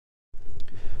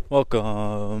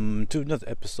Welcome to another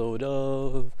episode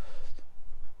of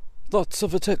Thoughts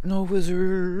of a Techno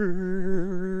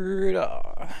Wizard.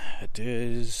 It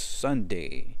is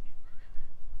Sunday,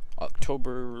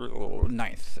 October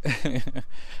 9th,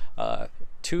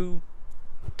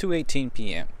 2:18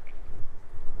 p.m.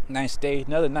 Nice day,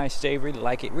 another nice day. Really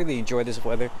like it. Really enjoy this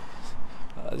weather.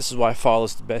 This is why fall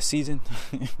is the best season.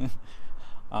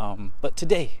 But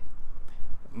today,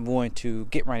 I'm going to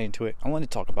get right into it. I want to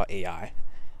talk about AI.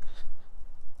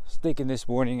 I was thinking this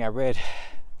morning,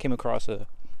 came across a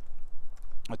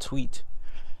tweet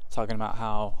talking about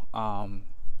how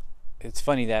it's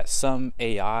funny that some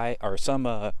AI or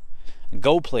some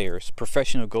Go players,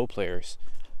 professional Go players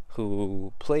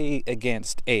who play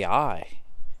against AI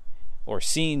or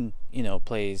seen AI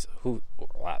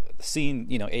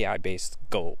based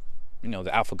Go, the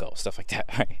AlphaGo, stuff like that,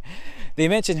 right? They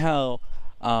mentioned how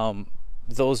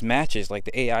those matches, like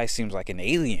the AI seems like an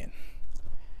alien,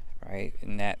 right?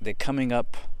 And that they're coming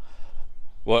up.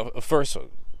 Well, first,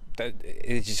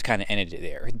 it just kind of ended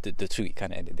there. The tweet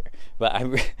kind of ended there. But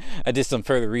I did some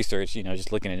further research,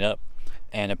 just looking it up,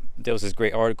 and there was this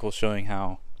great article showing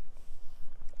how,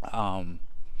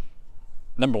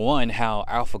 number one, how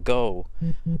AlphaGo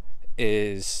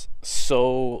is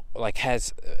so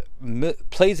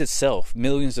plays itself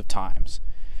millions of times,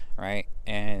 right?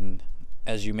 And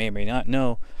as you may or may not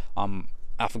know,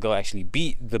 AlphaGo actually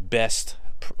beat the best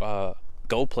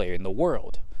Go player in the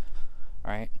world,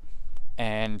 right?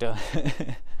 And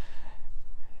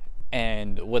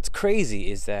and what's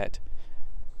crazy is that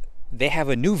they have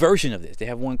a new version of this. They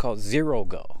have one called Zero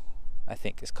Go, I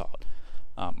think it's called,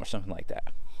 or something like that.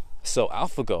 So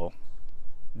AlphaGo,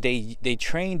 they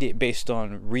trained it based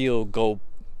on real Go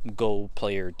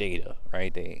player data,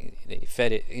 right? They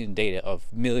fed it in data of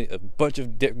a bunch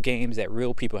of games that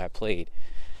real people have played,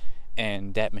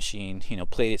 and that machine,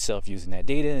 played itself using that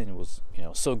data, and it was,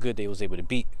 so good they was able to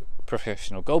beat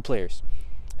professional Go players.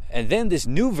 And then this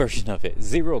new version of it,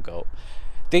 Zero Go,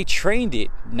 they trained it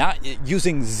not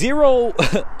using zero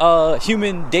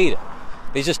human data.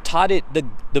 They just taught it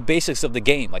the basics of the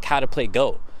game, like how to play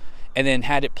Go, and then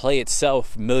had it play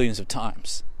itself millions of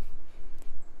times.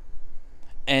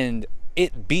 And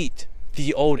it beat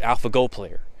the old AlphaGo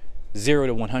player 0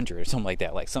 to 100 or something like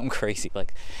that, like something crazy.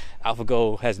 Like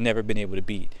AlphaGo has never been able to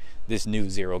beat this new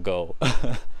Zero Go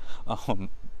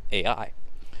AI.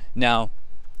 Now,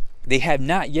 they have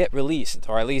not yet released,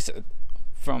 or at least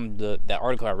from that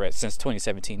article I read, since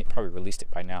 2017, they probably released it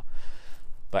by now.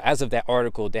 But as of that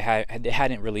article, they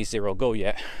hadn't released Zero Go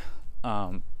yet.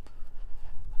 But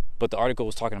the article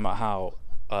was talking about how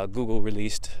Google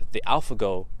released the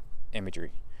AlphaGo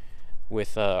imagery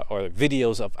with or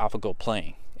videos of AlphaGo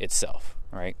playing itself,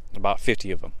 right? About 50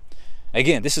 of them.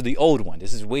 Again, this is the old one.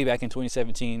 This is way back in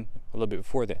 2017, a little bit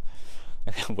before that.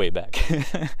 Way back.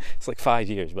 It's like 5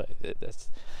 years, but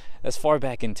that's far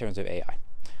back in terms of AI.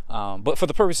 But for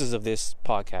the purposes of this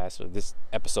podcast or this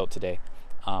episode today,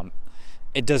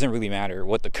 it doesn't really matter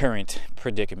what the current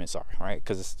predicaments are, right?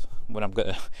 Because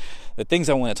the things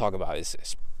I want to talk about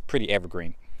is pretty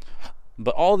evergreen.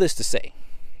 But all this to say,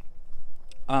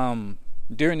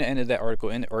 during the end of that article,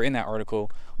 in that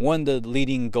article, one of the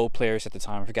leading Go players at the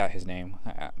time, I forgot his name.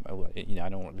 I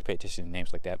don't want to pay attention to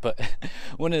names like that, but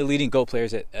one of the leading Go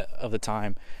players of the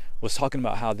time was talking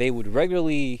about how they would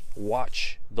regularly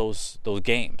watch those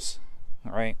games,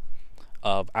 right,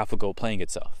 of AlphaGo playing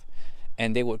itself,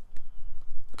 and they would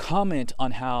comment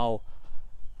on how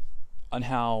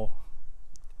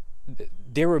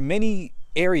there were many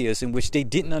areas in which they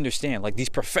didn't understand, like these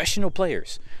professional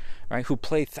players, right, who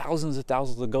play thousands and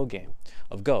thousands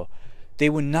of Go, they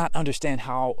would not understand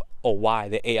how or why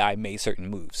the AI made certain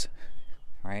moves,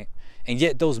 right? And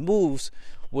yet those moves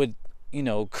would,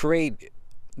 create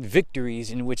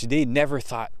victories in which they never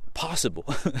thought possible,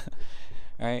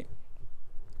 right?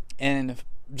 And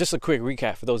just a quick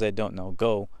recap for those that don't know,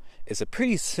 Go is a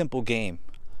pretty simple game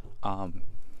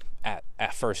at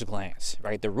first glance,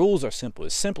 right? The rules are simple.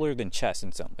 It's simpler than chess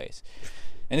in some ways.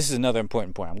 And this is another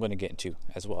important point I'm going to get into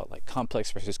as well, like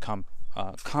complex versus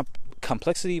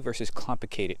complexity versus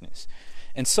complicatedness.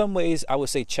 In some ways, I would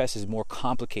say chess is more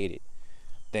complicated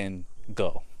than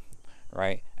Go,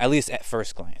 right? At least at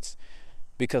first glance.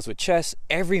 Because with chess,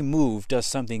 every move does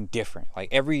something different.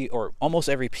 Like almost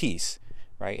every piece,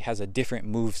 right, has a different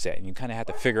move set, and you kind of have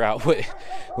to figure out what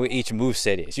each move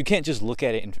set is. You can't just look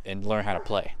at it and learn how to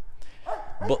play.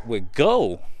 But with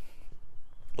Go,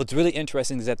 what's really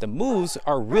interesting is that the moves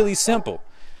are really simple.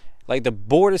 Like the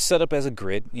board is set up as a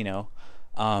grid, and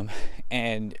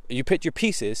you put your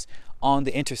pieces on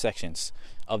the intersections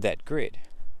of that grid.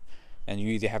 And you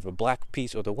either have a black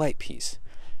piece or the white piece.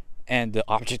 And the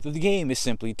object of the game is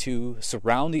simply to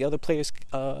surround the other player's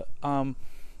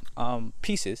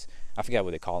pieces. I forgot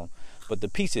what they call them, but the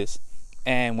pieces.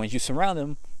 And when you surround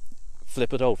them,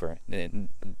 flip it over, and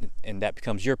that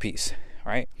becomes your piece,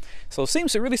 right? So it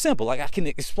seems really simple. Like, I can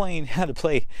explain how to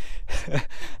play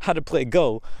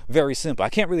Go very simple. I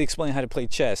can't really explain how to play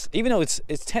chess, even though it's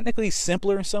technically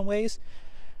simpler in some ways.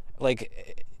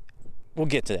 Like, we'll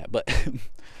get to that, but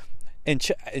in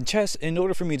chess, in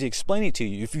order for me to explain it to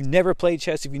you, if you've never played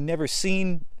chess, if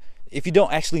you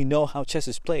don't actually know how chess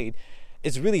is played,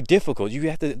 it's really difficult. You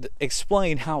have to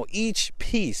explain how each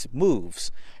piece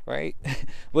moves, right?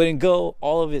 But in Go,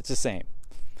 all of it's the same.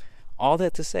 All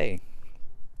that to say,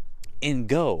 in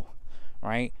Go,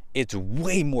 right, it's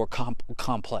way more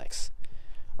complex,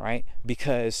 right?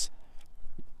 Because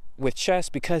with chess,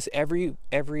 because every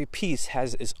piece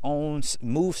has its own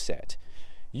move set,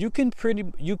 you can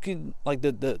like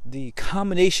the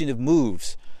combination of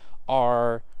moves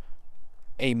are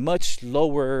a much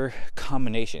lower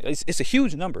combination. It's a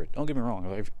huge number. Don't get me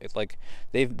wrong. It's like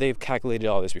they've calculated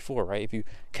all this before, right? If you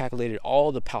calculated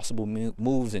all the possible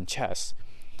moves in chess,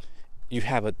 you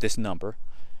have this number.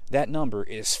 That number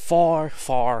is far,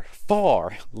 far,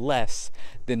 far less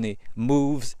than the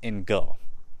moves in Go,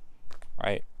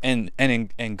 right? And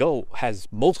in Go has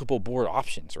multiple board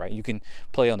options, right? You can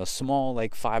play on a small,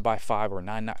 like 5x5 or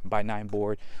 9x9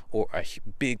 board, or a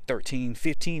big 13,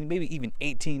 15, maybe even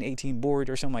 18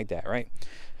 board or something like that, right?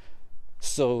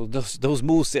 So those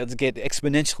move sets get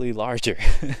exponentially larger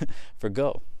for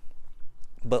Go.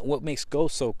 But what makes Go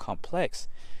so complex,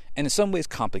 and in some ways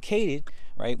complicated,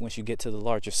 right, once you get to the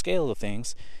larger scale of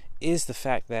things, is the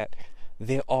fact that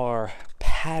there are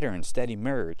patterns that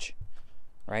emerge,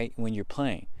 right, when you're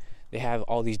playing. They have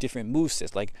all these different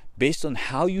movesets, like based on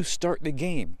how you start the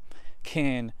game,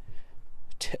 can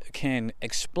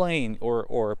explain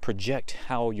or project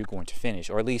how you're going to finish,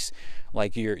 or at least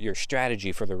like your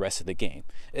strategy for the rest of the game.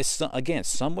 It's again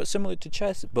somewhat similar to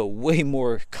chess, but way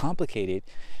more complicated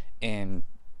in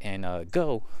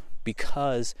Go,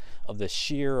 because of the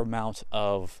sheer amount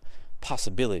of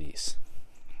possibilities,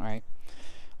 right?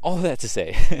 All that to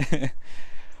say,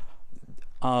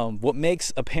 what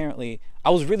makes, apparently, I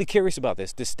was really curious about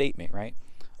this statement, right?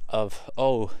 Of,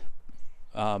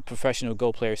 professional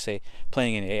Go players say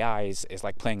playing an AI is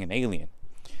like playing an alien.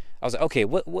 I was like, okay,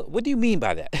 what do you mean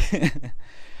by that?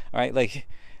 All right, like,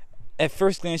 at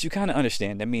first glance, you kind of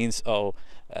understand. That means,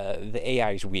 the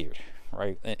AI is weird,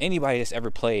 right? And anybody that's ever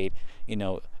played,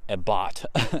 a bot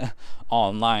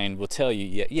online will tell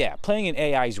you, yeah, playing an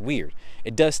AI is weird.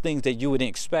 It does things that you wouldn't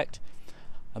expect.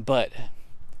 But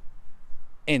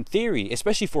in theory,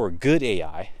 especially for a good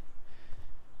AI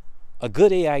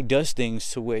does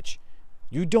things to which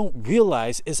you don't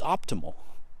realize is optimal.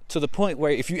 To the point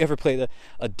where if you ever play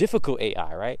a difficult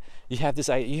AI, right, you have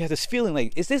this feeling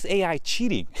like, is this AI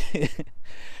cheating?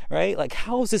 Right? Like,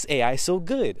 how is this AI so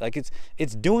good? Like,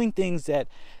 it's doing things that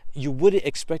you wouldn't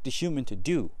expect a human to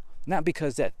do. Not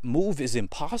because that move is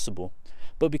impossible,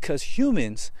 but because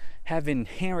humans have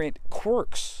inherent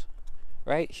quirks,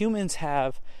 right? Humans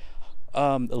have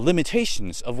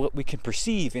limitations of what we can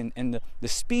perceive, and the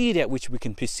speed at which we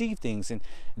can perceive things, and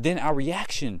then our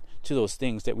reaction to those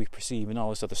things that we perceive, and all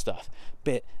this other stuff.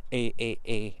 But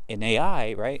an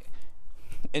AI, right?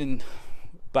 And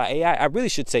by AI, I really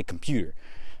should say computer,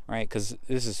 right? Because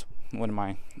this is one of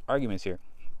my arguments here.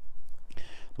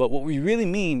 But what we really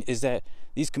mean is that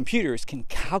these computers can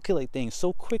calculate things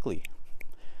so quickly,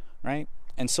 right?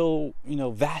 And so,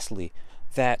 vastly,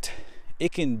 that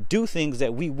it can do things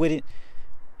that we wouldn't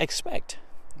expect,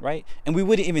 right? And we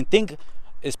wouldn't even think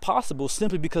is possible,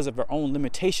 simply because of our own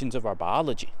limitations of our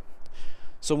biology.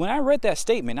 So when I read that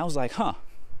statement, I was like,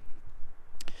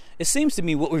 it seems to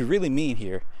me what we really mean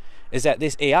here is that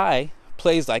this AI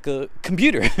plays like a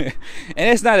computer. And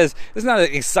it's not as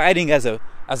exciting as a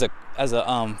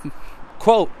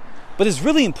quote, but it's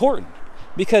really important,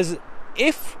 because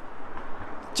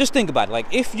just think about it, like,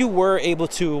 if you were able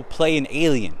to play an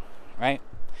alien, right?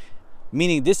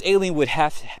 Meaning this alien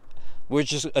we're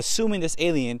just assuming this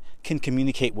alien can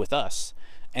communicate with us,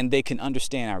 and they can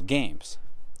understand our games.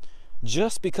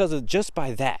 Just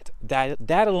by that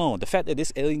alone, the fact that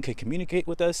this alien can communicate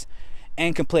with us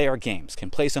and can play our games,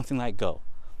 can play something like Go,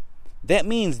 that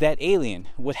means that alien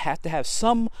would have to have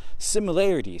some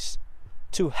similarities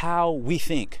to how we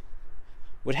think,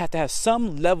 would have to have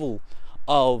some level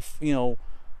of,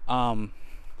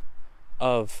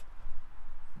 of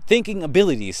thinking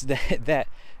abilities that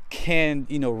can,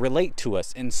 relate to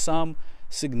us in some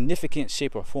significant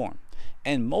shape or form.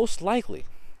 And most likely,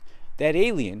 that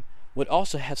alien would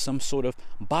also have some sort of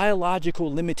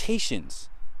biological limitations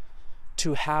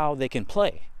to how they can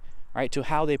play, right? To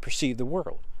how they perceive the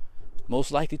world.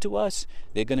 Most likely to us,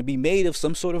 they're going to be made of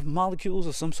some sort of molecules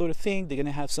or some sort of thing. They're going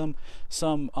to have some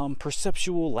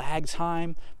perceptual lag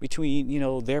time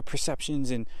between, their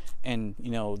perceptions and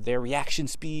their reaction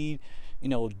speed,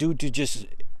 due to just,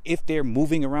 if they're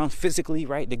moving around physically,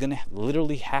 right, they're going to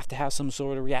literally have to have some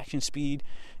sort of reaction speed,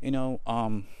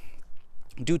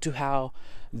 due to how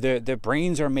their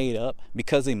brains are made up,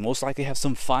 because they most likely have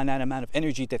some finite amount of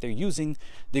energy that they're using.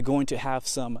 They're going to have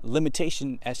some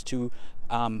limitation as to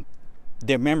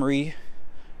their memory,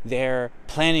 their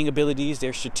planning abilities,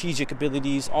 their strategic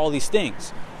abilities, all these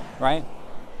things, right?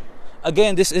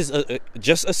 Again, this is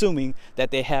just assuming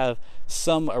that they have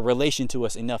some relation to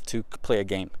us enough to play a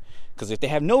game. Because if they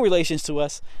have no relations to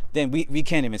us, then we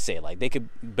can't even say it. Like, they could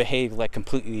behave like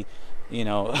completely,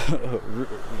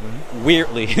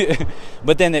 weirdly.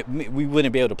 But then we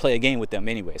wouldn't be able to play a game with them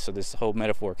anyway. So this whole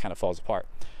metaphor kind of falls apart.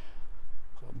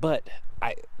 But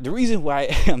the reason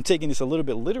why I'm taking this a little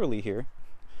bit literally here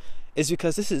is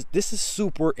because this is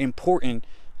super important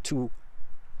to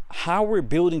how we're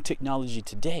building technology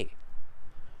today,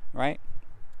 right?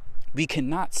 We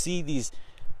cannot see these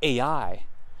AI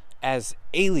as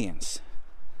aliens,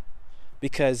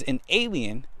 because an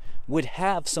alien would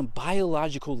have some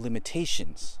biological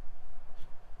limitations.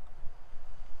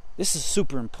 This is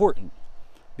super important,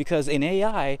 because an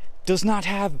AI does not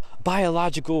have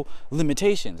biological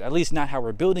limitations, at least not how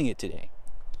we're building it today.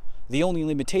 The only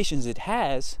limitations it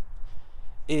has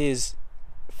is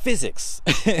physics,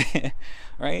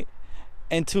 right?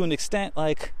 And to an extent,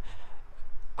 like,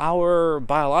 our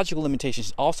biological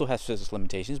limitations also has physics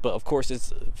limitations, but of course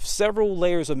it's several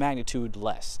layers of magnitude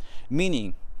less,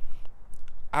 meaning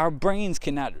our brains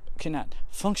cannot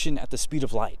function at the speed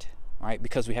of light, right?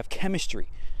 Because we have chemistry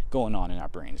going on in our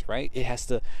brains, right? It has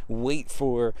to wait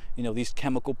for, these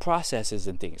chemical processes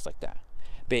and things like that.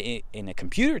 But in a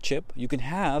computer chip, you can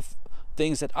have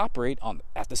things that operate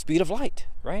at the speed of light,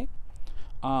 right?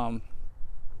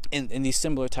 In these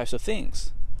similar types of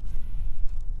things.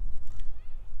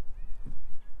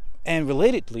 And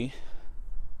relatedly,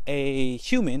 a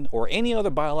human or any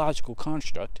other biological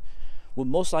construct will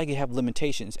most likely have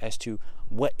limitations as to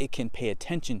what it can pay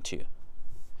attention to,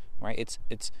 right?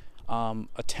 It's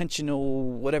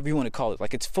attentional, whatever you want to call it,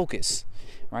 like its focus,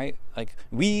 right? Like,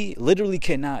 we literally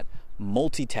cannot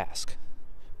multitask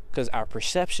because our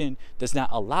perception does not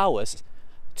allow us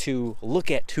to look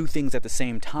at two things at the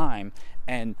same time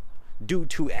and do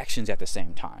two actions at the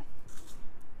same time,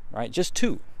 right? Just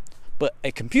two. But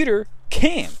a computer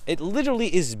can. It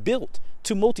literally is built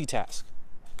to multitask,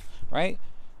 right?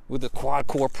 With the quad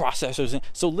core processors.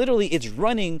 So literally it's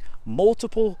running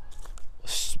multiple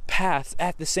paths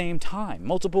at the same time.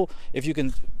 Multiple, if you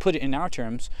can put it in our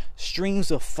terms, streams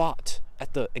of thought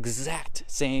at the exact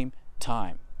same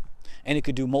time. And it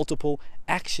could do multiple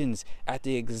actions at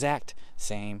the exact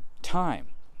same time.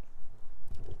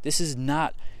 This is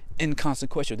not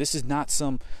inconsequential. This is not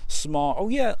some small, oh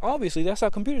yeah, obviously that's how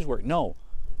computers work. No.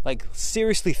 Like,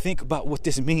 seriously think about what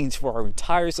this means for our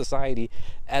entire society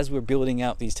as we're building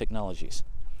out these technologies.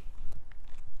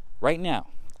 Right now,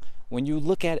 when you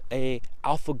look at a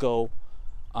AlphaGo,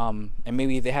 and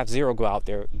maybe they have ZeroGo out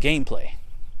there, gameplay,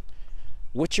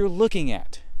 what you're looking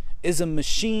at is a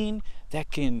machine that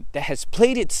has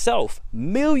played itself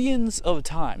millions of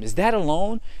times. That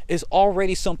alone is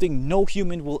already something no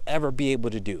human will ever be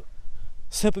able to do.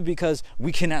 Simply because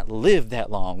we cannot live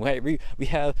that long, right? We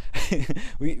have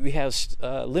we have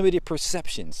limited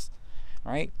perceptions,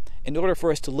 right? In order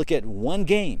for us to look at one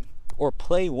game or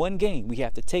play one game, we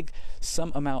have to take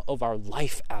some amount of our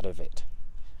life out of it,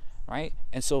 right?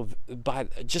 And so by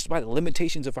the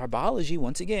limitations of our biology,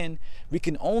 once again, we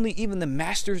can only, even the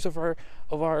masters of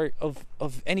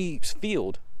any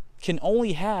field can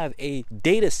only have a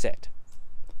data set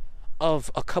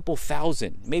of a couple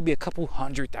thousand, maybe a couple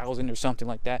 100,000 or something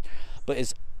like that. But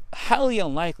it's highly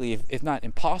unlikely, if not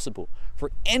impossible, for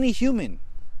any human,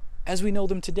 as we know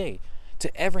them today,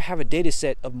 to ever have a data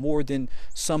set of more than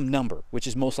some number, which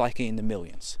is most likely in the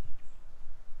millions.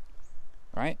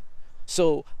 Right?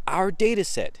 So our data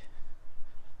set,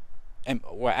 and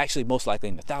well, actually most likely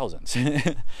in the thousands,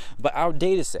 but our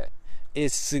data set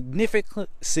is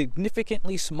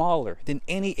significantly smaller than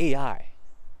any AI.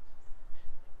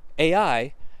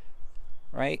 AI,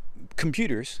 right?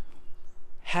 Computers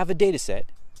have a data set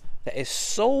that is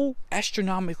so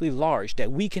astronomically large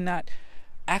that we cannot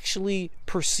actually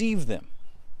perceive them.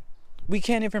 We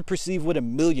can't even perceive what a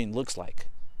million looks like.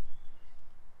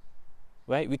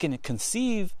 Right? We can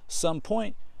conceive some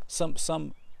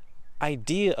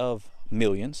idea of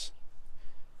millions,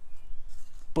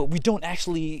 but we don't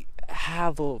actually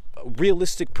have a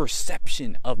realistic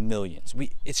perception of millions.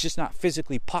 It's just not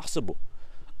physically possible.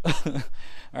 All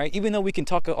right, even though we can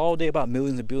talk all day about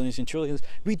millions and billions and trillions,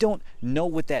 we don't know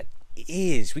what that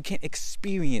is. We can't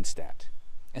experience that,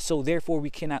 and so therefore we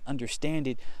cannot understand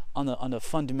it on a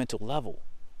fundamental level.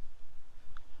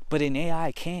 But an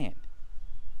AI can.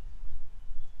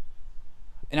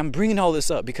 And I'm bringing all this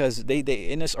up because they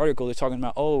in this article they're talking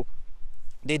about,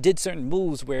 they did certain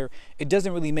moves where it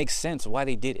doesn't really make sense why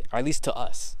they did it, or at least to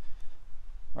us,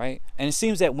 right? And it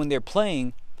seems that when they're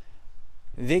playing,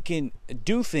 they can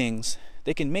do things,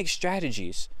 they can make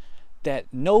strategies that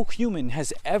no human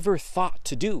has ever thought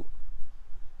to do.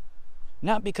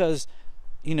 Not because,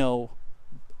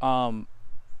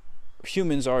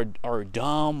 humans are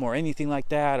dumb or anything like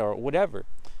that or whatever.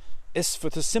 It's for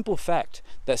the simple fact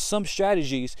that some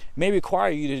strategies may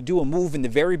require you to do a move in the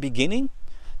very beginning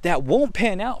that won't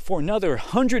pan out for another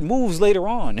 100 moves later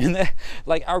on. And that,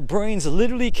 like, our brains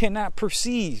literally cannot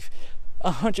perceive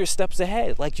 100 steps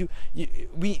ahead. Like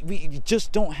we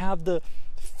just don't have the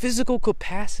physical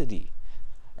capacity,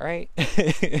 right?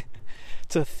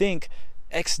 to think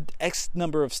X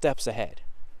number of steps ahead.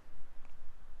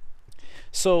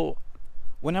 So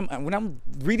when I'm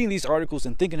reading these articles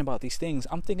and thinking about these things,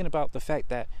 I'm thinking about the fact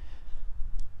that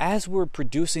as we're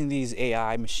producing these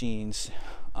AI machines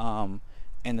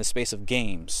in the space of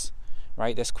games,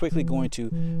 right, that's quickly going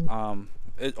to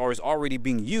or is already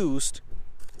being used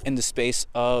in the space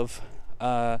of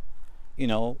driving,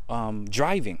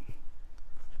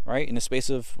 right, in the space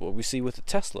of what we see with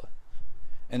Tesla,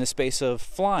 in the space of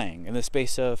flying, in the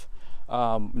space of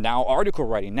now article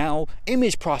writing, now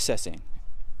image processing.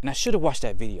 And I should have watched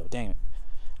that video, dang it.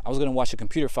 I was going to watch a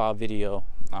computer file video.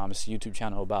 It's a YouTube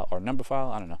channel about, or number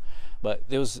file, I don't know. But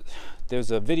there's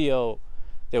a video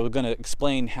that was going to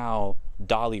explain how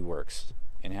DALL-E works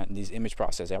and how these image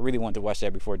processing. I really wanted to watch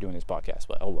that before doing this podcast,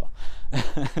 but oh well.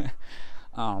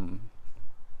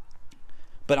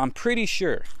 But I'm pretty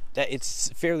sure that it's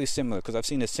fairly similar, because I've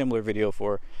seen a similar video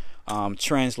for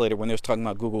Translator when they was talking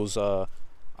about Google's the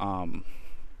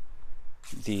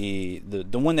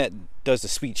one that does the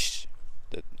speech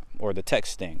or the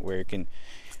text thing, where it can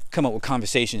come up with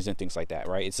conversations and things like that,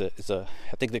 right? It's a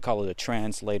I think they call it a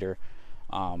translator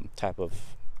type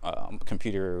of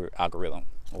computer algorithm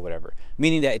or whatever,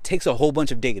 meaning that it takes a whole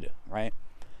bunch of data, right?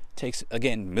 It takes,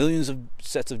 again, millions of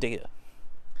sets of data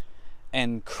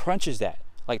and crunches that,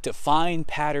 like, to find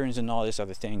patterns and all this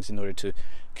other things in order to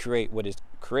create what it's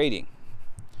creating.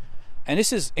 And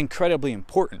this is incredibly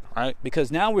important, right?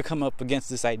 Because now we're coming up against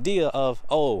this idea of,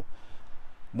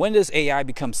 when does AI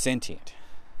become sentient?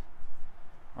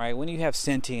 Right? When do you have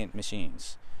sentient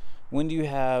machines? When do you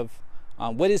have,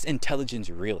 what is intelligence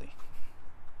really?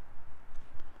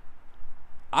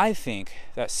 I think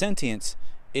that sentience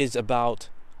is about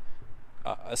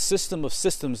a system of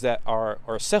systems that are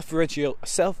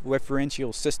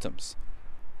self-referential systems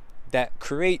that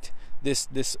create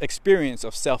this experience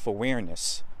of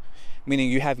self-awareness. Meaning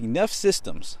you have enough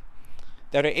systems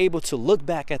that are able to look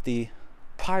back at the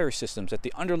prior systems, at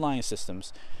the underlying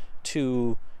systems,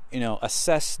 to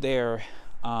assess their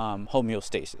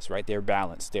homeostasis, right? Their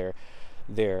balance, their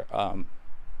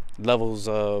levels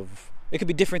of, it could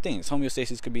be different things.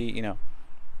 Homeostasis could be,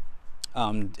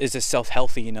 is the self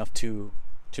healthy enough to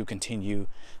continue?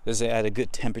 Does it at a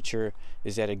good temperature?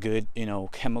 Is it at a good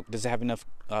chemical? Does it have enough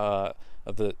of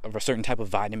a certain type of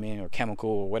vitamin or chemical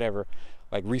or whatever,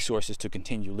 like resources to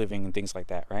continue living and things like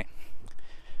that, right?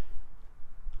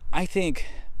 I think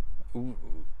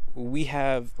we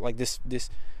have like this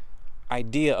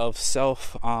idea of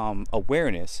self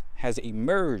awareness has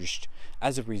emerged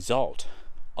as a result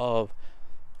of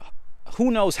who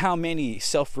knows how many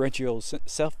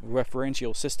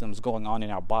self-referential systems going on in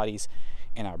our bodies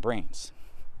and our brains,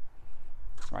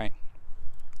 right?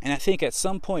 And I think at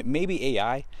some point maybe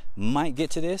AI might get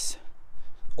to this,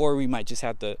 or we might just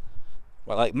have to,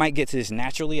 might get to this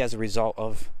naturally as a result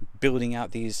of building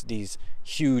out these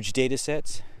huge data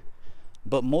sets.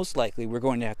 But most likely we're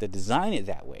going to have to design it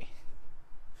that way.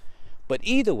 But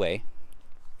either way,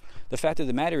 the fact of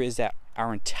the matter is that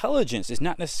our intelligence is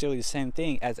not necessarily the same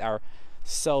thing as our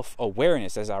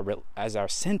self-awareness, as our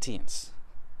sentience,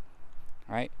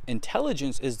 right?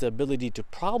 Intelligence is the ability to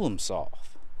problem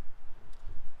solve,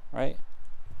 right?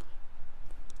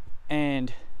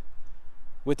 And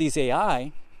with these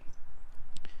AI,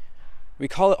 we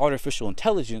call it artificial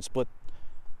intelligence, but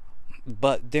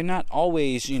they're not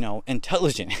always,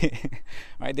 intelligent,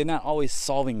 right? They're not always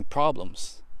solving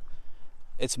problems.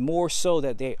 It's more so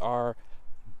that they are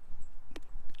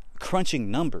crunching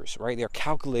numbers, right? They're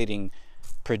calculating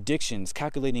predictions,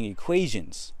 calculating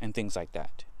equations, and things like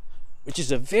that. which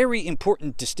is a very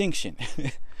important distinction.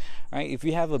 Right? If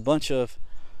you have a bunch of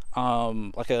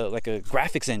like a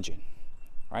graphics engine,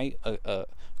 right? A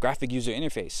graphic user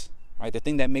interface, right? The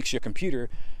thing that makes your computer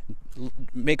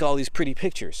make all these pretty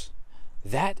pictures.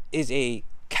 That is a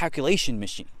calculation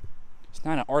machine. It's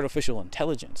not an artificial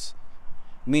intelligence.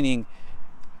 Meaning,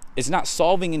 it's not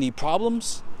solving any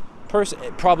problems.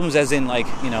 Problems as in like,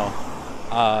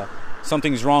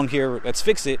 something's wrong here, let's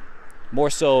fix it. More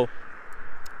so,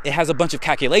 it has a bunch of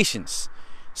calculations.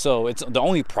 So it's the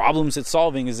only problems it's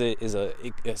solving is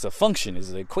a function,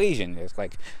 is an equation. It's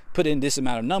like put in this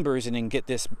amount of numbers and then get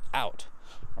this out,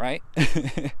 right?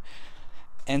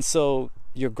 And so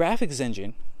your graphics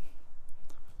engine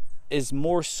is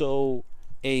more so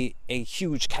a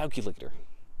huge calculator,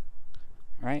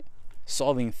 right?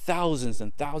 Solving thousands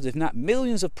and thousands, if not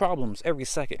millions of problems every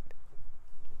second.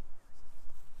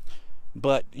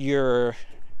 But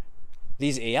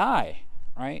these AI,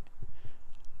 right,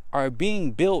 are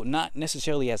being built not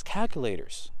necessarily as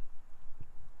calculators,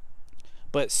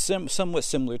 but somewhat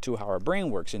similar to how our brain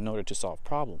works in order to solve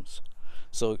problems.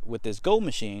 So with this Go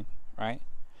machine, right,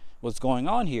 what's going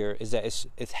on here is that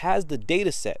it has the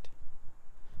data set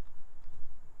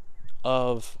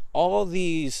of all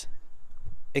these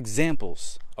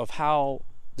examples of how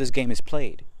this game is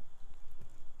played.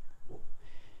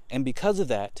 And because of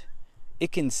that,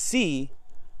 it can see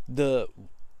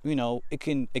it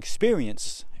can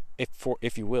experience,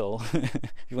 if you will,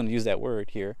 if you want to use that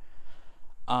word here,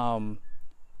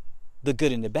 the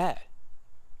good and the bad.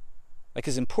 Like,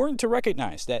 it's important to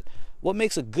recognize that what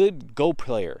makes a good Go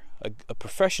player, a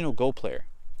professional Go player,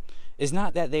 is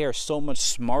not that they are so much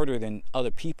smarter than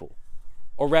other people,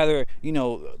 or rather,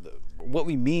 what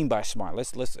we mean by smart.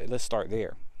 Let's start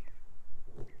there.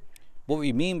 What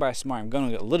we mean by smart, I'm going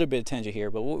to get a little bit of tangent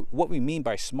here, but what we mean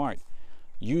by smart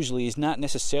usually is not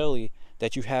necessarily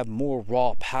that you have more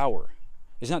raw power.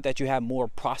 It's not that you have more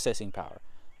processing power.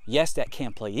 Yes, that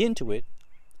can play into it,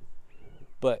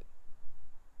 but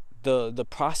the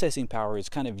processing power is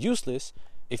kind of useless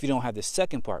if you don't have the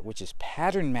second part, which is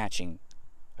pattern matching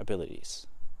abilities.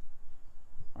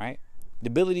 Right? The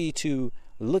ability to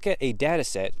look at a data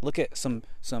set, look at some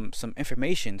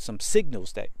information, some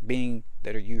signals you're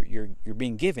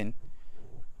being given,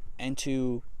 and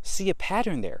to see a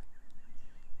pattern there.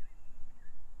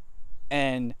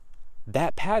 And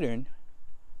that pattern,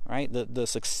 right, the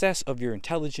success of your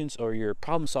intelligence or your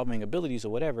problem solving abilities or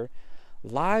whatever,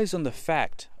 lies on the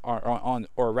fact,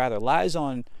 or rather lies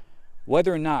on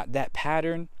whether or not that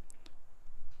pattern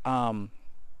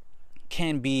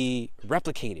can be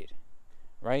replicated,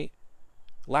 right?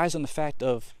 Lies on the fact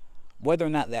of whether or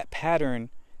not that pattern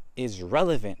is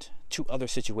relevant to other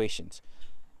situations.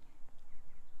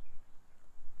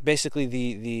 Basically,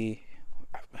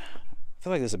 I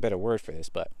feel like there's a better word for this,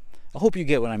 but I hope you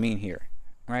get what I mean here,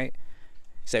 right?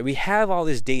 It's that we have all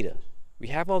this data, we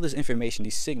have all this information,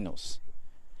 these signals,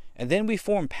 and then we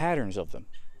form patterns of them.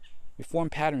 We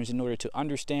form patterns in order to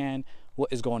understand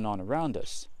what is going on around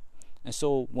us. And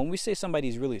so when we say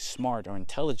somebody's really smart or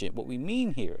intelligent, what we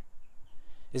mean here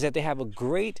is that they have a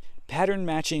great pattern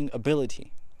matching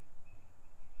ability,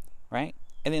 right?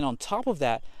 And then on top of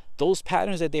that, those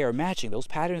patterns that they are matching, those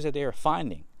patterns that they are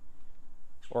finding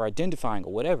or identifying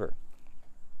or whatever,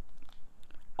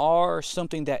 are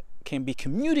something that can be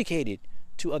communicated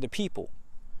to other people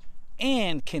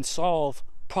and can solve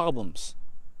problems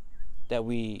that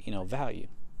we value,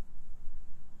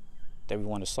 that we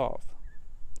want to solve.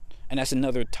 And that's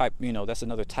another type, that's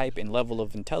another type and level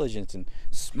of intelligence and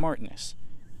smartness.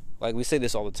 Like we say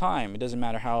this all the time, it doesn't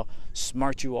matter how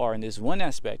smart you are in this one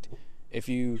aspect, if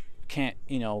you can't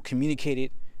communicate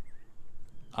it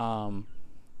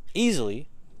easily,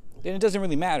 then it doesn't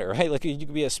really matter, right? Like, you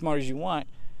can be as smart as you want,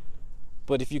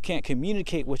 but if you can't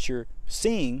communicate what you're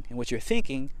seeing and what you're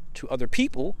thinking to other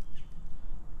people,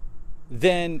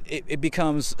 then it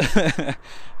becomes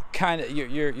kind of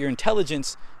your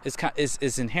intelligence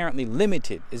is inherently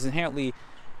limited, is inherently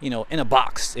in a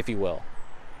box, if you will.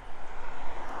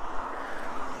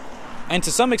 And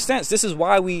to some extent, this is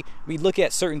why we look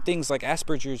at certain things like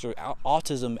Asperger's or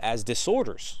autism as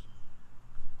disorders,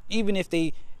 even if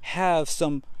they have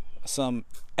some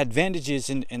advantages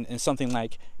in something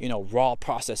like raw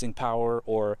processing power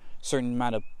or certain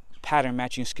amount of pattern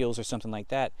matching skills or something like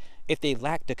that. If they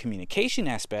lack the communication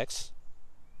aspects,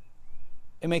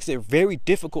 it makes it very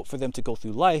difficult for them to go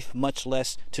through life, much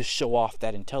less to show off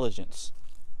that intelligence.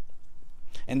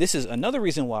 And this is another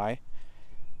reason why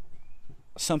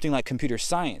something like computer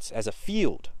science as a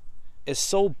field is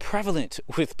so prevalent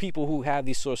with people who have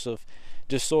these sorts of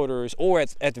disorders, or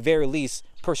at the very least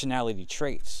personality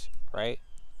traits, right?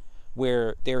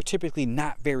 where they're typically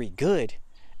not very good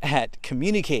at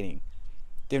communicating.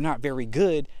 They're not very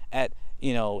good at,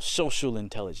 social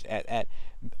intelligence, at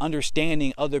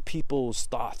understanding other people's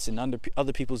thoughts and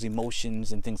other people's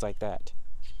emotions and things like that,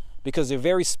 because they're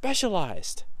very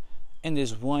specialized in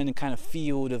this one kind of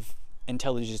field of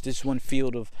intelligence, this one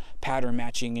field of pattern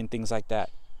matching and things like that,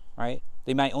 right?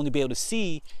 They might only be able to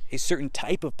see a certain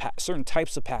types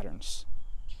of patterns,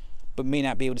 but may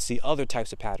not be able to see other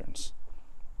types of patterns.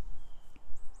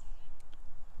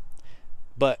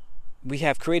 But we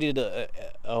have created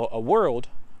a world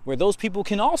where those people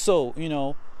can also,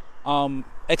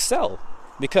 excel,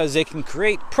 because they can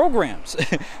create programs.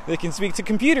 They can speak to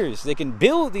computers. They can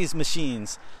build these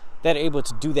machines that are able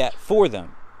to do that for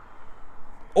them.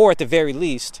 Or at the very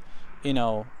least,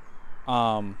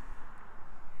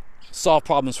 solve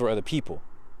problems for other people.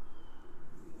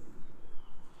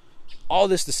 All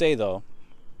this to say, though,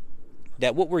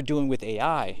 that what we're doing with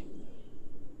AI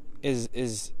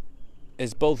is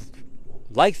both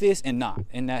like this and not.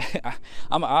 And that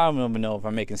I don't even know if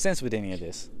I'm making sense with any of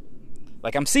this.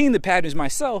 Like, I'm seeing the patterns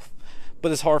myself,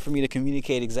 but it's hard for me to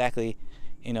communicate exactly,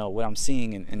 what I'm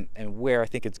seeing and where I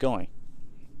think it's going.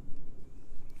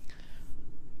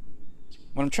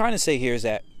 What I'm trying to say here is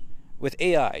that with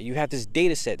AI, you have this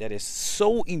data set that is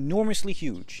so enormously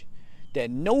huge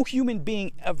that no human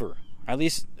being ever, at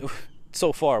least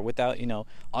so far without,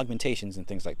 augmentations and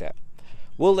things like that,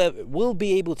 will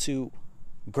be able to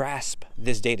grasp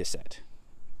this data set.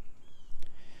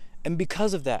 And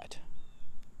because of that,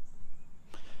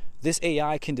 this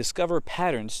AI can discover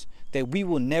patterns that we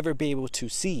will never be able to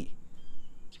see.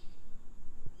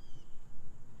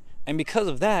 And because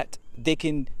of that, they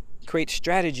can create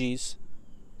strategies,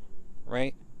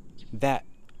 right, that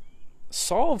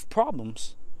solve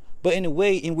problems, but in a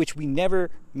way in which we never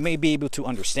may be able to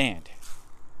understand.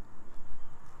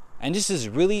 And this is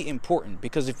really important,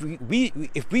 because if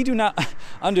we do not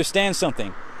understand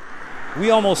something,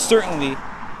 we almost certainly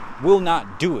will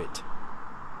not do it.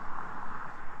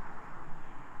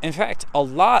 In fact, a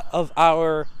lot of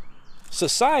our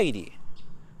society,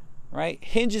 right,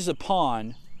 hinges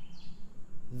upon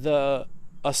the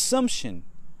assumption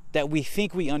that we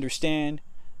think we understand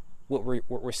what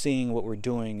we're seeing, what we're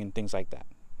doing, and things like that,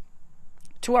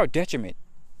 to our detriment,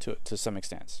 to some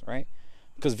extent, right?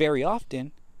 Because very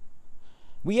often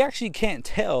we actually can't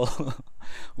tell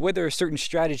whether a certain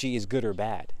strategy is good or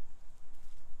bad.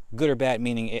 Good or bad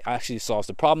meaning it actually solves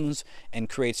the problems and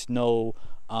creates no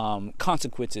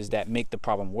consequences that make the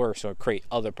problem worse or create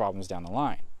other problems down the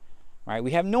line, right?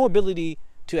 We have no ability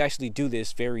to actually do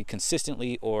this very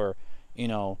consistently or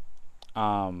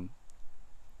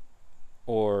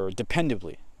or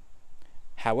dependably.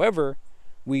 However,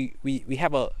 we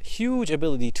have a huge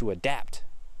ability to adapt,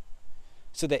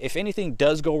 so that if anything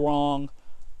does go wrong,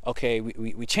 okay,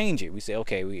 we change it. We say,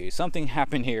 okay, something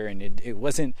happened here and it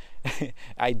wasn't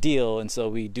ideal, and so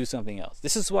we do something else.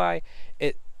 This is why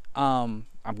I'm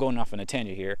going off on a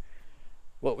tangent here.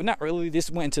 Well, not really. This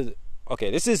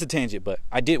is a tangent, but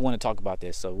I did want to talk about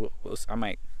this, so I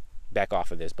might back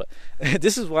off of this. But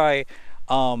this is why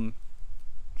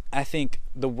I think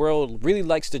the world really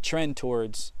likes to trend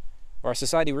towards, or our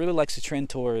society really likes to trend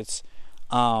towards,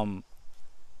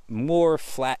 more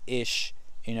flat-ish,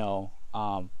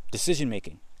 decision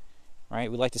making,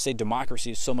 right? We like to say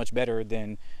democracy is so much better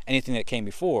than anything that came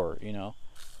before,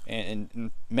 And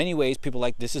in many ways,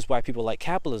 this is why people like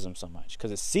capitalism so much,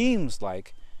 because it seems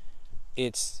like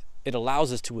it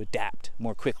allows us to adapt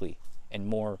more quickly and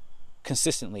more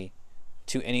consistently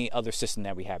to any other system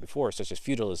that we had before, such as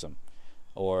feudalism,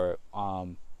 or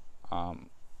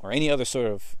any other sort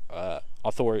of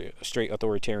straight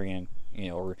authoritarian,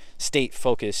 or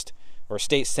state-focused or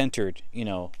state-centered,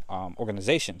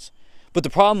 organizations. But the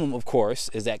problem, of course,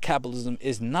 is that capitalism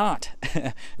is not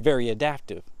very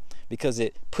adaptive, because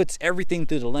it puts everything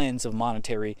through the lens of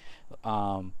monetary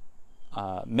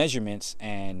measurements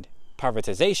and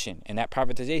privatization, and that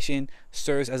privatization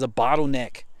serves as a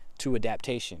bottleneck to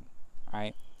adaptation,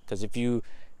 right? Because if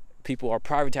people are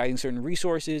privatizing certain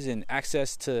resources and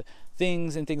access to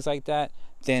things and things like that,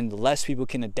 then less people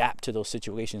can adapt to those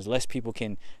situations, less people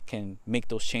can make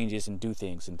those changes and do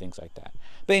things and things like that.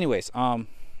 But anyways, what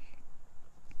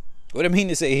I mean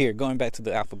to say here, going back to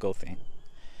the AlphaGo thing,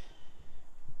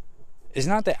 it's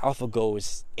not that AlphaGo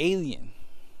is alien.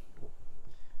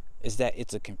 It's that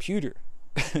it's a computer,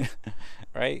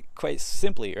 right? Quite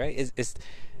simply, right?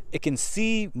 It can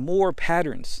see more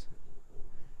patterns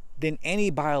than any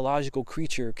biological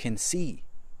creature can see.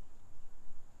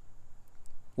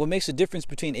 What makes the difference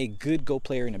between a good Go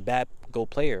player and a bad Go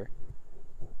player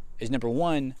is, number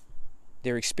one,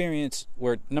 their experience,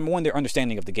 where number one, their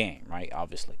understanding of the game, right?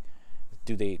 Obviously,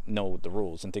 do they know the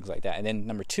rules and things like that? And then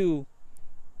number two,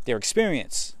 their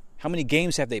experience. How many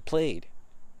games have they played,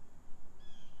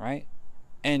 right?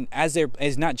 And as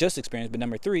not just experience, but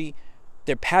number three,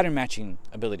 their pattern matching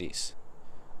abilities.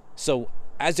 So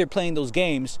as they're playing those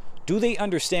games, do they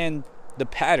understand the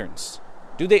patterns?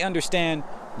 Do they understand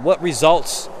what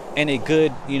results in a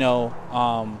good, in a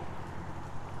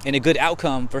good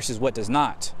outcome versus what does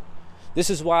not?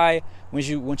 This is why once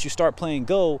you start playing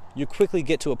Go, you quickly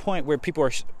get to a point where people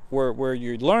are where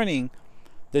you're learning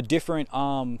the different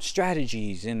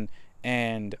strategies and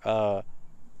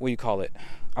what do you call it?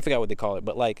 I forgot what they call it,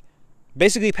 but like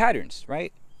basically patterns,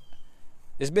 right?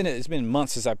 It's been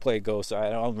months since I played Go, so I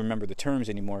don't remember the terms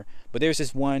anymore. But there's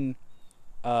this one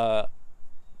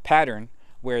pattern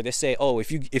where they say, oh,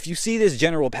 if you see this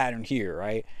general pattern here,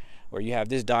 right, where you have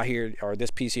this dot here or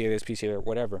this piece here,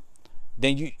 whatever,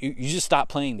 then you just stop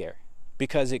playing there,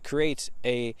 because it creates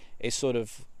a sort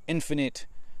of infinite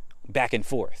back and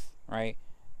forth, right?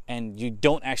 And it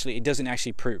doesn't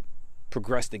actually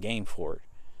progress the game forward.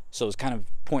 So it's kind of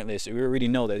pointless. We already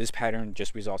know that this pattern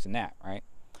just results in that, right?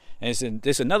 And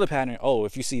there's another pattern. Oh,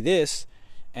 if you see this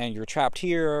and you're trapped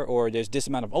here, or there's this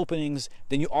amount of openings,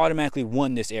 then you automatically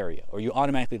won this area, or you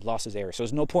automatically lost this area. So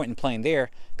there's no point in playing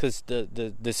there, because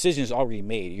the decision is already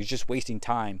made. You're just wasting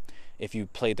time if you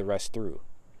play the rest through,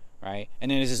 right?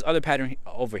 And then there's this other pattern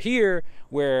over here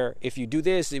where if you do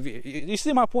this, if you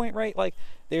see my point, right? Like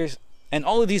and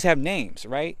all of these have names,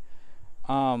 right?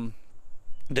 The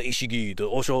Ishigi, the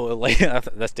Osho, like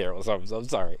that's terrible. I'm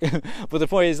sorry. But the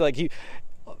point is, like,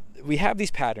 we have these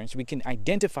patterns. We can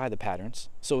identify the patterns.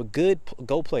 So a good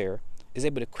Go player is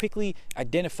able to quickly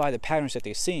identify the patterns that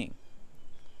they're seeing.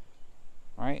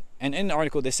 All right? And in the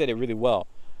article, they said it really well.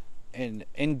 And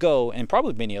in Go, and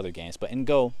probably many other games, but in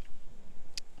Go,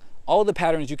 all the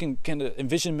patterns you can kind of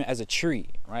envision them as a tree,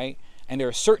 right? And there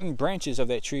are certain branches of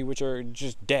that tree which are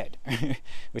just dead,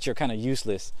 which are kind of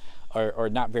useless or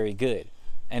not very good.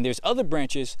 And there's other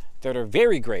branches that are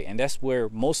very great, and that's where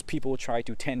most people try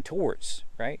to tend towards,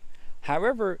 right?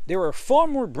 However, there are far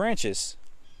more branches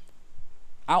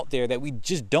out there that we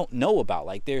just don't know about.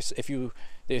 Like if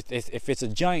it's a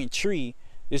giant tree,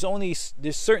 there's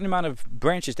certain amount of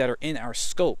branches that are in our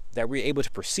scope that we're able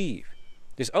to perceive.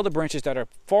 There's other branches that are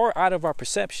far out of our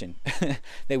perception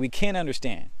that we can't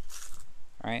understand,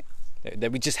 right?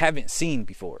 That we just haven't seen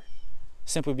before,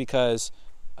 simply because,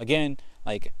 again,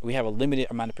 like, we have a limited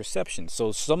amount of perception.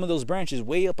 So some of those branches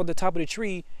way up on the top of the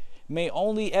tree you may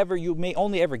only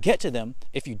ever get to them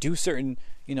if you do certain,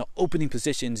 opening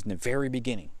positions in the very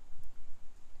beginning,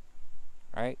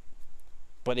 right?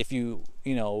 But if you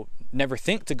never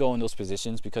think to go in those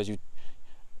positions because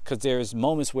there's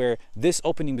moments where this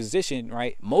opening position,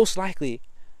 right, most likely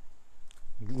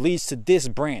leads to this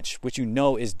branch, which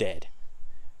is dead.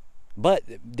 But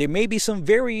there may be some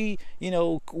very,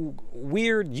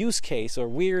 weird use case or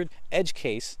weird edge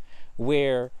case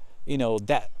where,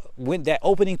 when that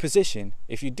opening position,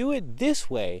 if you do it this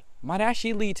way, might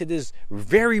actually lead to this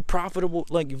very profitable,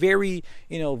 like very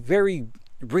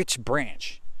rich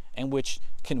branch, and which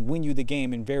can win you the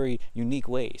game in very unique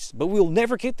ways. But we'll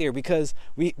never get there because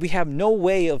we have no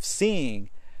way of seeing,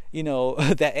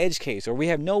 that edge case, or we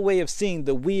have no way of seeing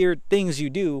the weird things you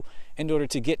do in order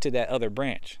to get to that other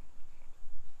branch.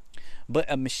 But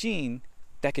a machine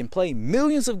that can play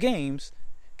millions of games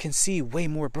can see way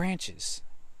more branches.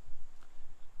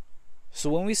 So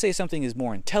when we say something is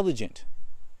more intelligent,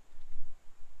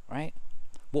 right,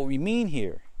 what we mean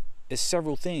here is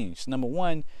several things. Number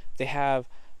one, they have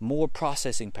more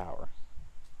processing power,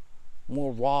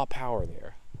 more raw power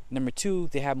there. Number two,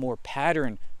 they have more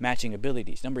pattern matching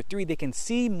abilities. Number three, they can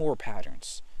see more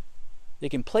patterns. They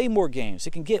can play more games.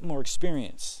 They can get more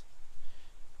experience.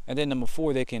 And then number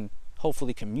four, they can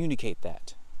hopefully communicate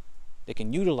that. They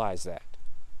can utilize that.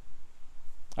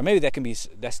 Or maybe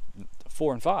that's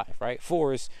 4 and 5, right?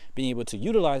 4 is being able to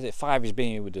utilize it. 5 is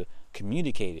being able to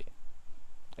communicate it.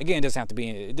 Again, it doesn't have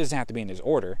to be in this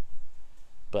order,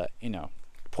 but the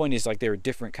point is, like, there are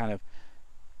different kind of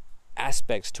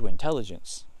aspects to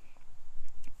intelligence.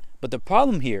 But the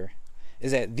problem here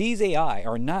is that these AI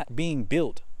are not being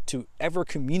built to ever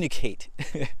communicate,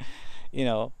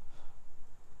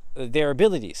 their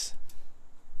abilities.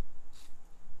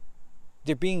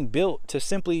 They're being built to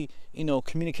simply,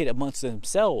 communicate amongst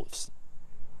themselves,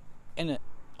 and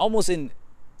often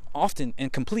in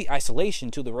complete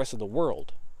isolation to the rest of the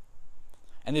world.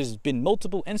 And there's been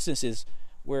multiple instances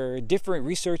where different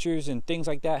researchers and things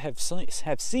like that have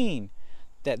seen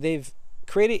that they've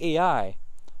created AI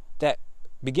that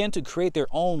began to create their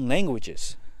own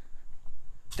languages,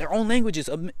 their own languages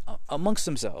amongst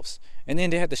themselves, and then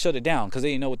they had to shut it down because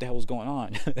they didn't know what the hell was going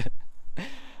on.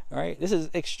 All right, this is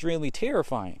extremely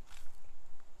terrifying.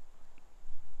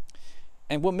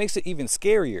 And what makes it even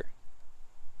scarier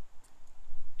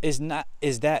is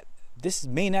that this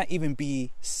may not even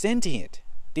be sentient.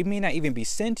 They may not even be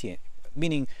sentient,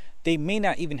 meaning they may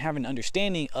not even have an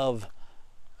understanding of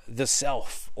the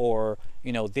self, or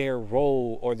their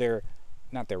role, or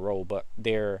not their role, but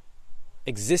their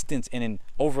existence in an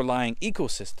overlying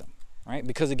ecosystem, right?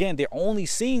 Because again, they're only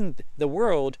seeing the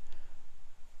world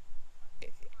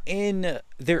in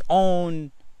their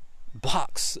own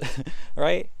box,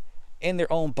 right? In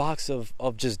their own box of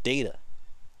just data.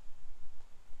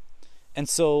 And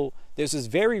so there's this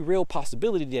very real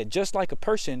possibility that just like a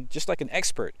person, just like an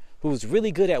expert who's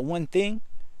really good at one thing,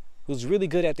 who's really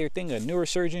good at their thing, a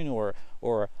neurosurgeon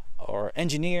or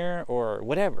engineer or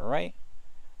whatever, right?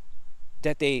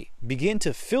 That they begin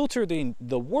to filter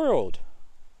the world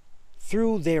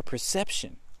through their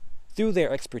perception, through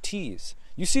their expertise.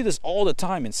 You see this all the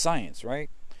time in science, right?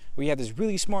 Where you have this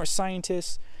really smart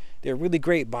scientist, they're a really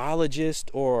great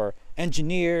biologist or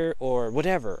engineer or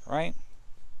whatever, right?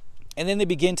 And then they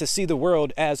begin to see the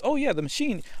world as, oh yeah, the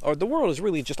machine, or the world is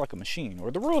really just like a machine,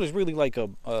 or the world is really like a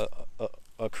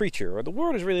creature, or the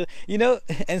world is really,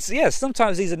 and so, yes,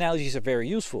 sometimes these analogies are very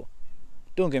useful.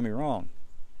 Don't get me wrong.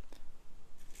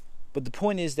 But the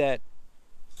point is that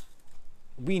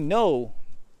we know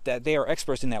that they are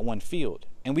experts in that one field,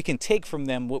 and we can take from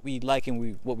them what we like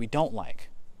and what we don't like.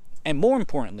 And more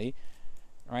importantly,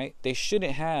 right, they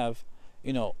shouldn't have,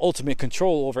 ultimate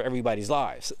control over everybody's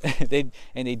lives. They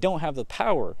don't have the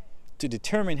power to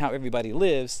determine how everybody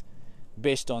lives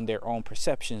based on their own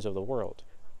perceptions of the world.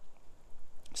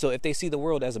 So if they see the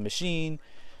world as a machine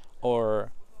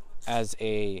or as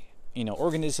a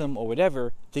organism or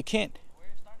whatever, they can't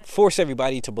force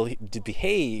everybody to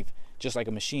behave just like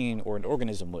a machine or an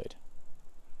organism would.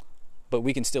 But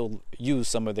we can still use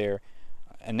some of their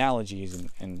analogies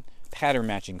and pattern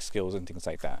matching skills and things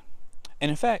like that. And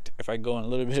in fact, if I go on a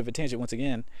little bit of a tangent once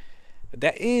again,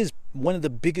 that is one of the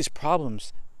biggest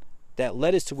problems that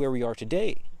led us to where we are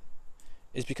today,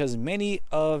 is because many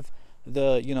of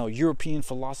the European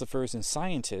philosophers and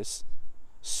scientists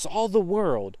saw the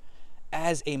world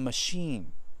as a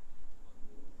machine,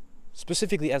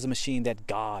 specifically as a machine that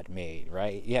God made,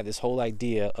 right? You have this whole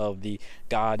idea of the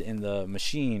God in the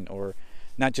machine, or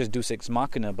not just Deus Ex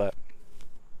Machina, but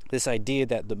this idea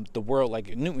that the world,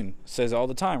 like Newton says all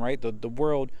the time, right? The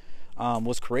world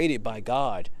was created by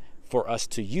God for us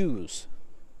to use,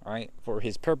 right? For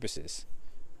his purposes.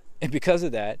 And because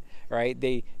of that, right,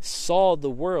 they saw the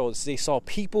world, they saw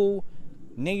people,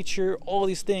 nature, all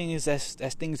these things as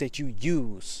things that you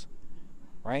use,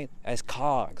 right? As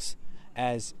cogs,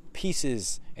 as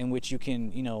pieces in which you can,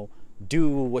 do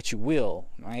what you will,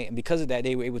 right? And because of that,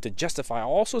 they were able to justify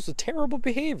all sorts of terrible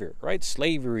behavior, right?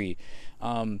 Slavery,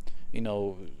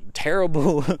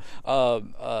 terrible,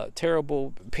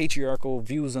 terrible patriarchal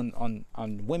views on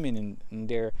women and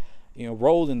their,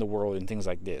 role in the world and things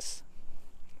like this.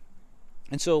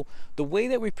 And so the way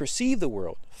that we perceive the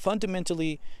world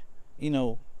fundamentally,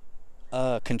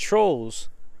 controls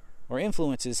or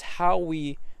influences how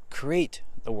we create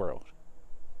the world.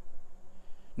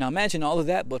 Now imagine all of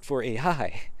that, but for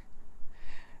AI,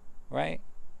 right?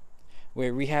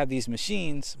 Where we have these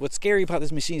machines. What's scary about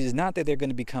these machines is not that they're going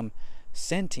to become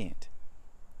sentient,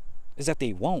 is that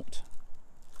they won't.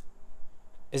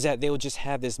 Is that they will just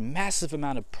have this massive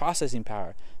amount of processing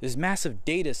power, this massive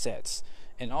data sets,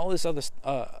 and all this other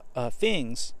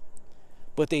things,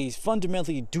 but they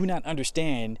fundamentally do not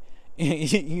understand,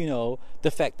 the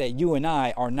fact that you and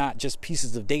I are not just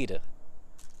pieces of data.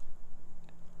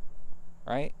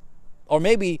 Right? Or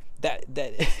maybe that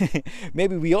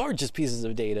maybe we are just pieces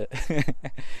of data.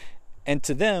 And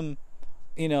to them,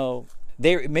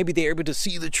 they're able to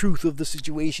see the truth of the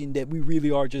situation, that we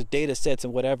really are just data sets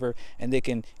and whatever, and they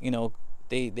can,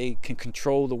 they can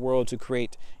control the world to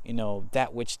create,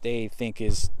 that which they think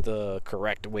is the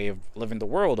correct way of living the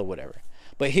world or whatever.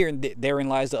 But therein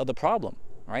lies the other problem,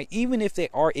 right? Even if they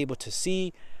are able to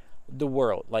see the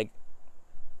world, like,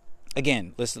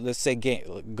 again, let's say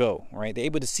go, right? They're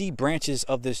able to see branches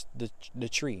of the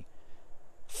tree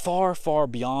far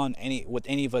beyond what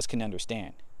any of us can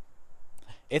understand.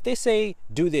 If they say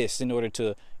do this in order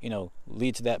to,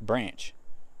 lead to that branch,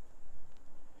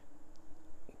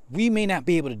 we may not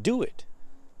be able to do it.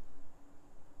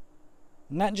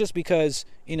 Not just because,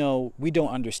 we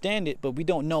don't understand it, but we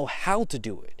don't know how to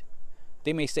do it,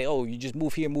 They may say, oh, you just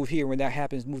move here. When that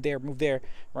happens, move there,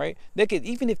 right? They could,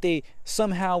 even if they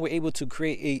somehow were able to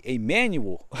create a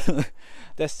manual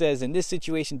that says, in this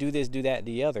situation, do this, do that,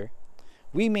 the other,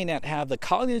 we may not have the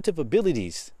cognitive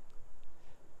abilities,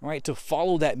 right, to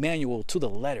follow that manual to the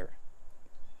letter.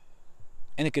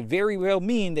 And it could very well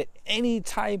mean that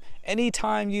anytime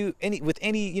with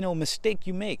any mistake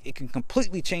you make, it can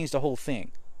completely change the whole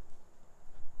thing.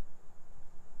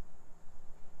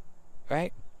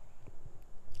 Right?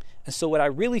 And so what I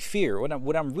really fear,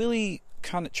 what I'm really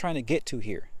kind of trying to get to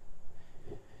here,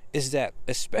 is that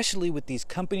especially with these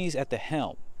companies at the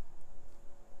helm,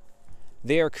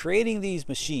 they are creating these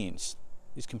machines,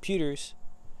 these computers,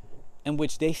 in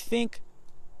which they think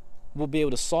will be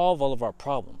able to solve all of our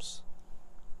problems.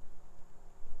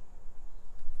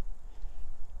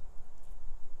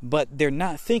 But they're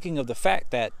not thinking of the fact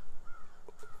that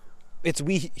it's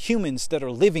we humans that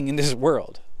are living in this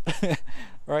world,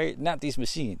 right? Not these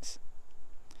machines.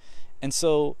 And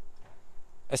so,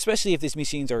 especially if these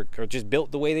machines are just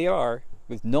built the way they are,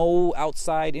 with no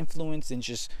outside influence and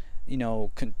just,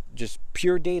 just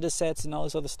pure data sets and all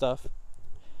this other stuff,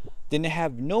 then they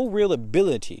have no real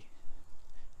ability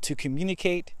to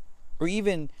communicate or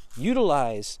even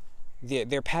utilize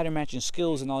their pattern matching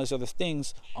skills and all these other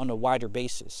things on a wider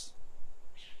basis.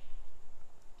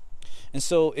 And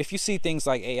so if you see things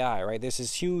like AI, right, there's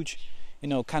this huge,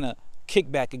 kind of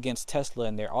kickback against Tesla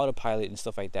and their autopilot and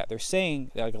stuff like that. They're saying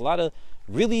that like a lot of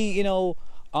really,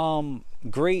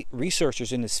 great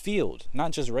researchers in this field,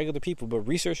 not just regular people, but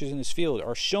researchers in this field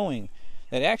are showing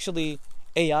that actually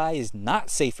AI is not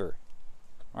safer,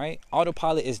 right?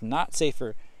 Autopilot is not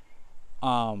safer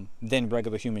than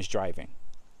regular humans driving.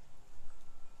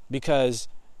 Because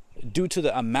due to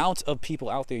the amount of people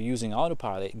out there using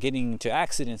autopilot, getting into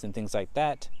accidents and things like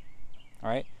that,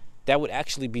 right? That would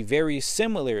actually be very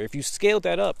similar if you scaled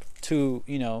that up to,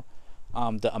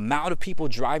 the amount of people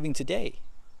driving today.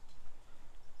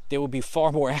 There would be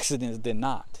far more accidents than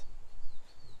not.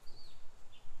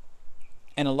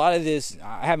 And a lot of this,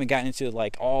 I haven't gotten into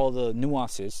like all the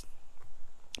nuances,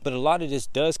 but a lot of this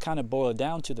does kind of boil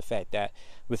down to the fact that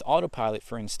with autopilot,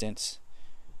 for instance,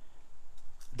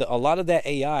 a lot of that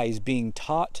AI is being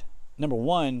taught, number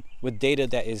one, with data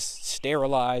that is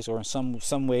sterilized or in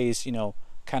some ways,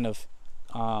 kind of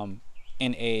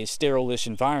in a sterilish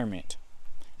environment.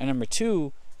 And number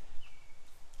two,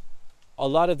 a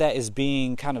lot of that is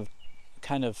being kind of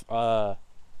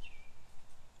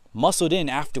muscled in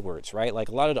afterwards, right? Like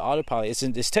a lot of the autopilot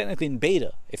is technically in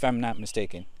beta, if I'm not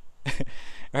mistaken.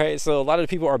 Right? So a lot of the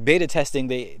people are beta testing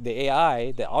the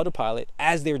AI, the autopilot,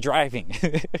 as they're driving.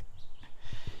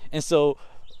 And so,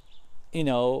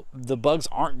 the bugs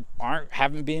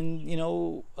haven't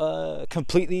been,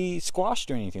 completely squashed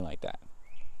or anything like that.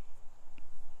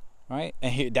 Right?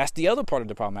 And that's the other part of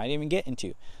the problem I didn't even get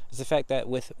into. Is the fact that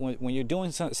when you're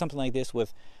doing something like this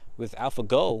with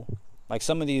AlphaGo, like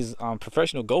some of these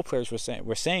professional Go players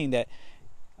were saying that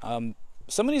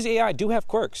some of these AI do have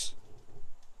quirks.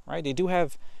 Right? They do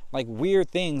have like weird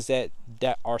things that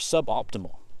are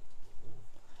suboptimal.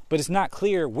 But it's not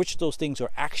clear which of those things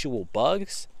are actual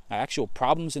bugs, actual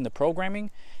problems in the programming,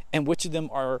 and which of them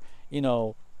are,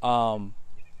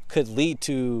 could leading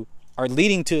to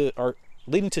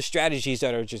strategies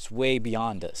that are just way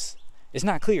beyond us. It's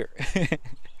not clear.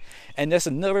 And that's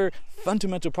another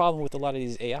fundamental problem with a lot of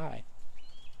these AI.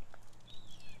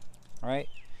 Right?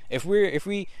 If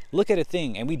we look at a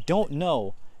thing and we don't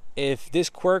know if this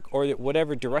quirk or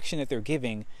whatever direction that they're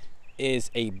giving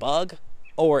is a bug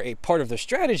or a part of the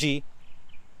strategy,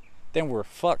 then we're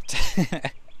fucked.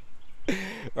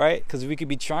 Right? Because we could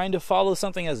be trying to follow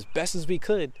something as best as we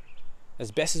can,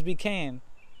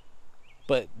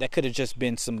 but that could have just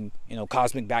been some,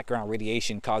 cosmic background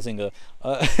radiation causing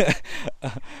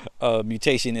a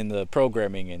mutation in the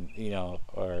programming and,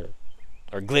 or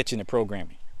glitch in the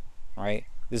programming. Right?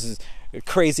 This is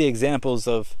crazy examples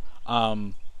of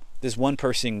this one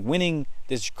person winning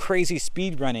this crazy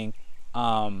speed running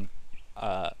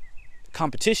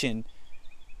competition.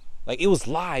 Like it was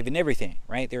live and everything,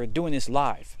 right? They were doing this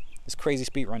live, this crazy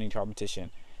speed running competition,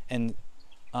 and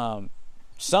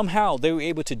somehow they were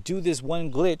able to do this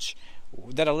one glitch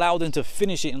that allowed them to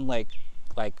finish it in like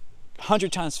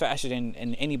 100 times faster than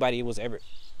anybody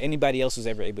else was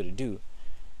ever able to do,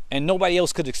 and nobody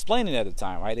else could explain it at the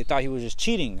time, right? They thought he was just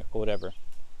cheating or whatever,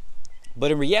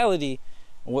 but in reality,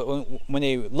 when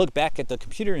they look back at the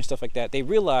computer and stuff like that, they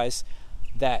realize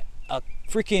that a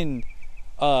freaking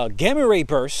gamma ray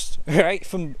burst, right,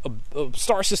 from a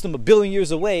star system a billion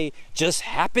years away just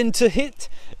happened to hit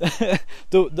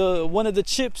the one of the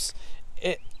chips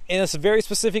in a very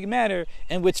specific manner,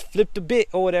 in which flipped a bit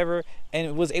or whatever,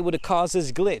 and was able to cause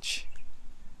this glitch,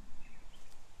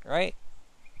 right?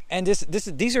 And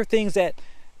these are things that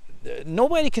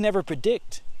nobody can ever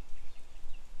predict.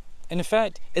 And in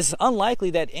fact, it's unlikely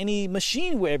that any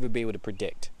machine will ever be able to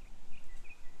predict.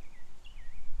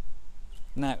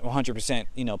 Not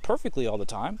 100%, perfectly all the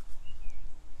time.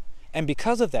 And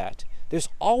because of that, there's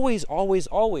always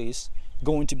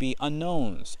going to be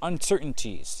unknowns,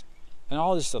 uncertainties, and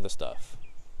all this other stuff.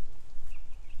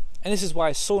 And this is why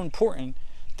it's so important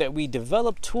that we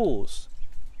develop tools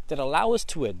that allow us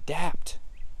to adapt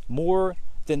more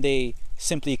than they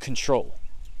simply control.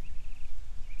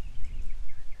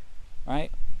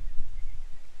 Right?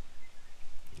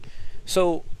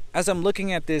 So as I'm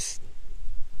looking at these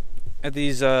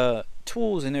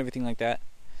tools and everything like that,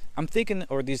 I'm thinking,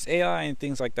 or these AI and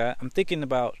things like that, I'm thinking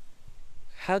about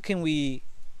how can we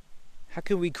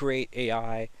create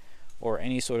AI or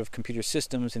any sort of computer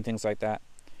systems and things like that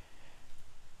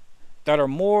are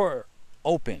more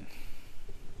open,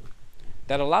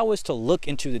 that allow us to look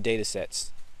into the data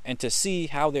sets and to see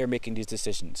how they're making these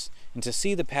decisions and to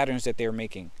see the patterns that they're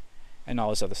making and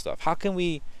all this other stuff. How can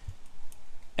we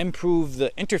improve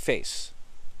the interface,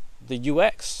 the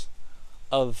UX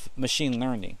of machine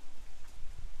learning,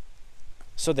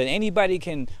 so that anybody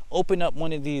can open up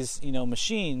one of these,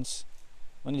 machines,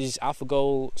 one of these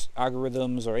AlphaGo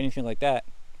algorithms or anything like that,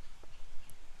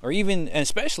 or even, and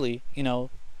especially, I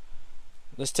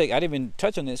didn't even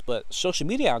touch on this, but social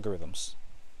media algorithms.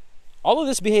 All of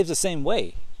this behaves the same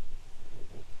way.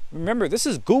 Remember, this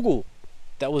is Google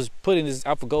that was putting this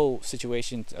AlphaGo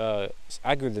situation,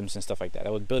 algorithms and stuff like that.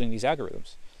 That was building these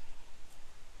algorithms.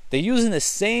 They're using the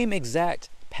same exact,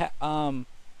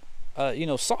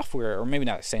 software, or maybe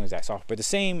not the same exact software, but the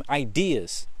same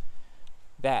ideas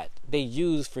that they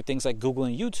use for things like Google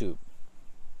and YouTube.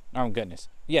 Oh goodness,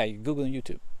 yeah, Google and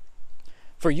YouTube.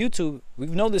 For YouTube,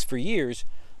 we've known this for years,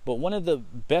 but one of the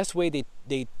best way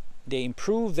they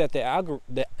improve that the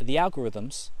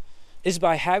algorithms is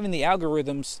by having the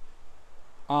algorithms,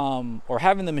 or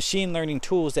having the machine learning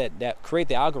tools that create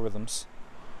the algorithms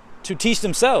to teach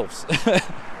themselves.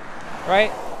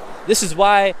 Right? This is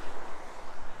why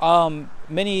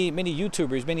many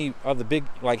YouTubers, many of the big,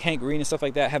 like Hank Green and stuff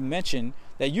like that, have mentioned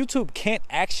that YouTube can't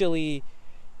actually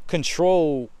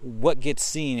control what gets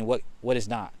seen and what is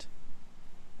not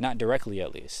directly,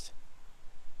 at least.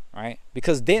 Right?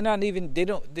 Because they're not even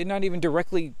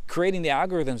directly creating the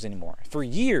algorithms anymore. For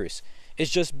years,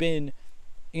 it's just been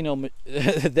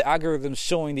the algorithms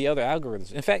showing the other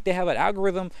algorithms. In fact, they have an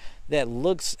algorithm that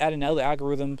looks at another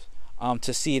algorithm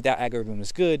to see if that algorithm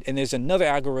is good, and there's another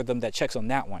algorithm that checks on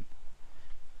that one.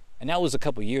 And that was a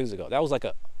couple years ago. That was like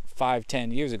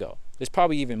 5-10 years ago. There's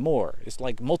probably even more. It's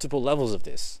like multiple levels of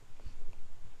this.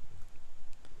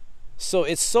 So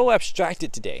it's so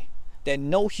abstracted today that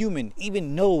no human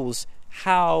even knows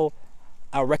how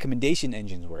our recommendation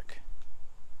engines work.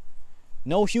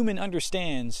 No human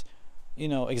understands,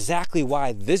 exactly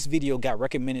why this video got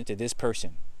recommended to this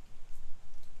person.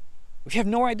 We have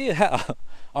no idea how.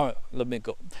 Let me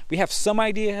go. We have some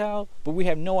idea how, but we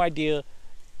have no idea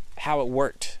how it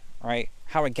worked, right?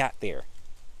 How it got there.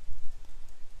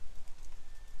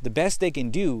 The best they can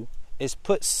do is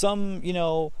put some,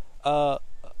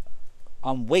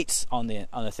 weights on the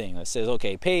thing that says,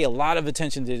 okay, pay a lot of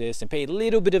attention to this and pay a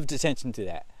little bit of attention to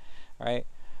that, right?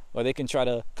 Or they can try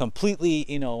to completely,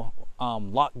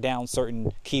 lock down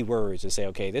certain keywords and say,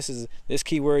 okay, this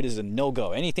keyword is a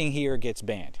no-go. Anything here gets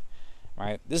banned,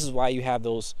 right? This is why you have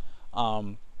those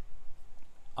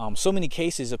so many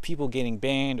cases of people getting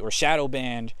banned or shadow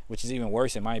banned, which is even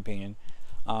worse in my opinion,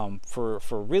 for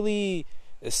really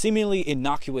seemingly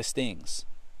innocuous things.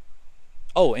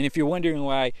 Oh, and if you're wondering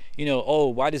why,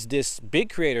 why does this big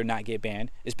creator not get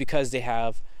banned? It's because they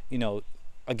have,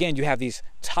 again, you have these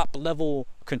top level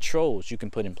controls you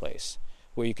can put in place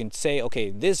where you can say, okay,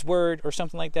 this word or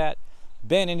something like that,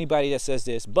 ban anybody that says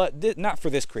this, but not for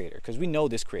this creator, because we know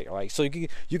this creator. Like, so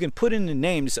you can put in the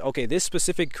name to say, okay, this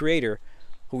specific creator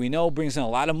who we know brings in a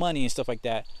lot of money and stuff like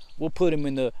that, we'll put him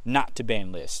in the not to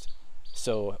ban list.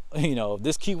 So,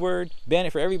 this keyword, ban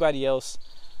it for everybody else,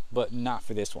 but not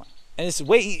for this one. And it's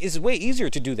way easier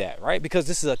to do that, right? Because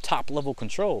this is a top level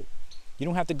control. You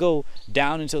don't have to go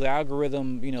down into the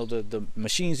algorithm, the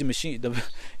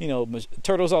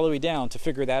turtles all the way down to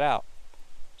figure that out.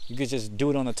 You could just do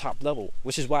it on the top level,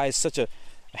 which is why it's such a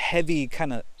heavy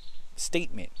kind of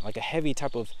statement, like a heavy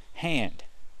type of hand.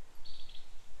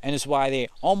 And it's why they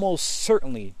almost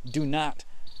certainly do not,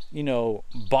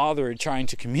 bother trying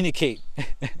to communicate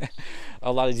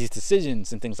a lot of these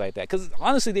decisions and things like that. Because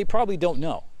honestly, they probably don't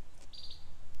know.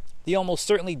 they almost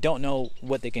certainly don't know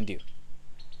what they can do.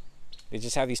 They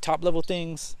just have these top level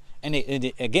things, and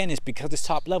again, it's because it's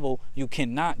top level, you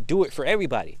cannot do it for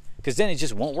everybody, because then it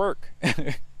just won't work.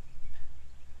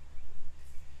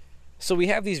 So we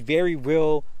have these very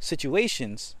real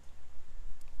situations,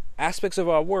 aspects of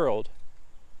our world,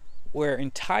 where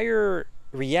entire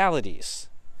realities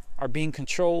are being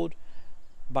controlled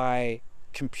by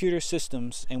computer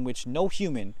systems in which no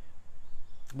human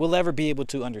will ever be able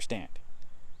to understand.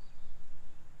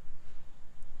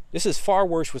 This is far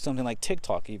worse with something like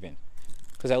TikTok even.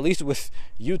 Because at least with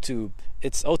YouTube,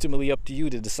 it's ultimately up to you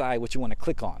to decide what you want to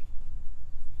click on.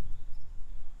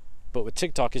 But with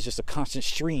TikTok, it's just a constant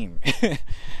stream.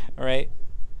 All right?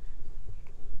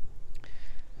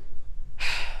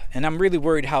 And I'm really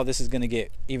worried how this is going to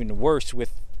get even worse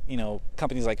with,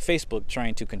 companies like Facebook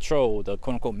trying to control the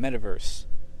quote-unquote metaverse.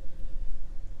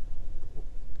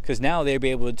 Because now they'll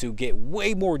be able to get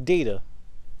way more data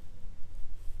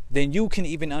than you can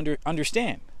even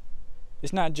understand.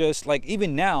 It's not just like,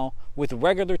 even now with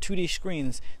regular 2D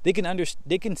screens, they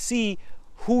can see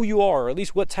who you are, or at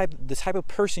least the type of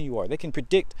person you are. They can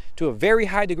predict to a very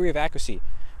high degree of accuracy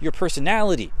your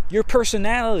personality,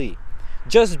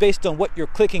 just based on what you're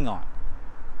clicking on,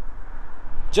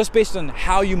 just based on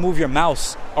how you move your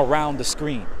mouse around the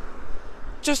screen,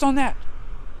 just on that.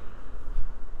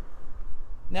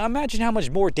 Now imagine how much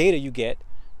more data you get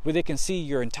where they can see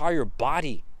your entire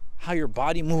body, how your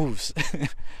body moves,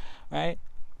 right?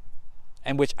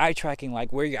 And which eye tracking,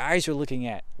 like where your eyes are looking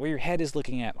at, where your head is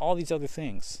looking at, all these other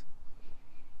things.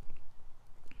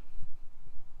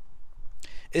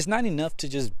 It's not enough to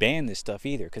just ban this stuff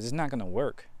either, because it's not going to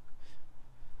work.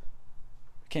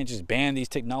 You can't just ban these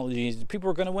technologies. People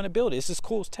are going to want to build it. It's as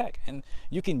cool as tech. And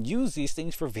you can use these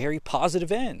things for very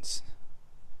positive ends.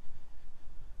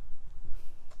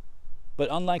 But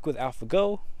unlike with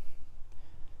AlphaGo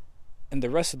and the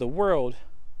rest of the world,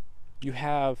 you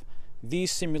have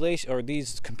these simulations, or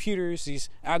these computers, these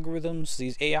algorithms,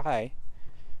 these AI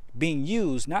being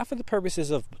used not for the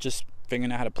purposes of just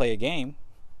figuring out how to play a game,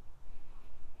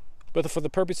 but for the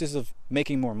purposes of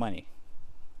making more money.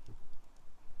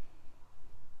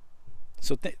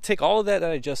 So take all of that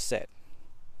I just said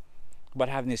about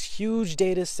having this huge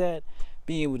data set,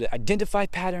 being able to identify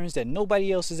patterns that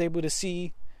nobody else is able to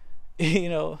see,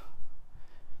 being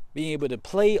able to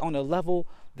play on a level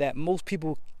that most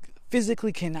people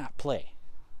physically cannot play,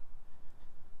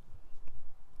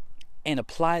 and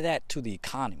apply that to the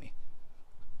economy.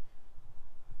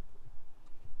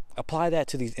 Apply that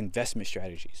to these investment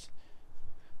strategies.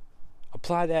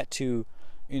 Apply that to,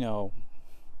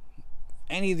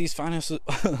 any of these financial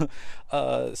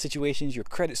situations, your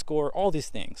credit score, all these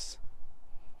things.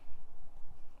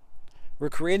 We're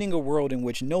creating a world in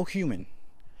which no human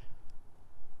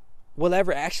will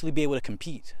ever actually be able to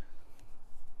compete.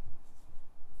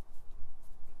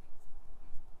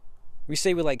 We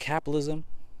say we like capitalism,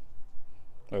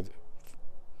 or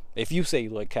if you say you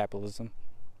like capitalism,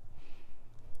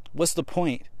 what's the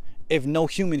point if no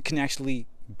human can actually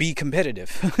be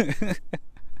competitive?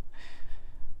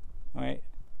 All right?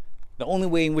 The only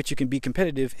way in which you can be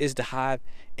competitive is to have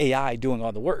AI doing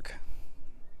all the work.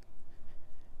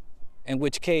 In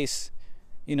which case,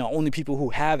 only people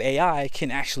who have AI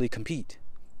can actually compete.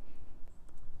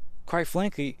 Quite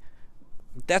frankly,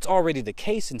 that's already the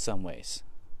case in some ways.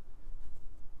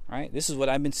 Right? This is what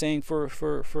I've been saying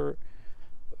for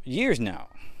years now.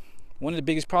 One of the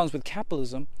biggest problems with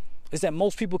capitalism is that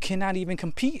most people cannot even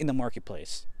compete in the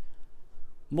marketplace.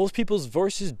 Most people's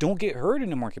voices don't get heard in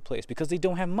the marketplace because they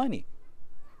don't have money.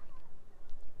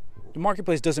 The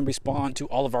marketplace doesn't respond to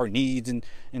all of our needs and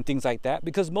things like that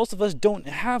because most of us don't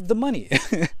have the money.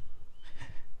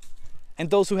 And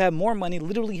those who have more money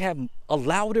literally have a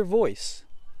louder voice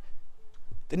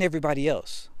than everybody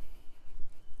else.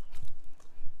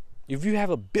 If you have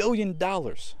 $1 billion,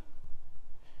 then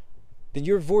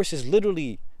your voice is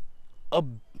literally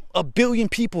a billion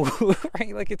people,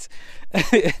 right? Like it's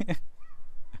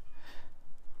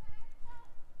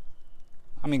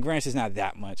I mean, granted, it's not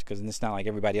that much because it's not like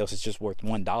everybody else is just worth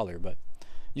 $1, but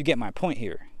you get my point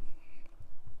here.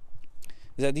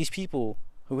 Is that these people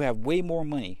who have way more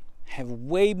money have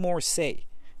way more say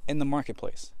in the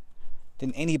marketplace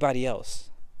than anybody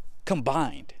else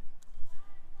combined.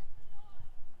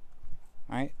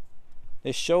 Right?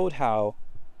 They showed how.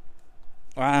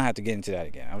 Well, I don't have to get into that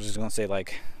again. I was just gonna say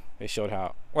they showed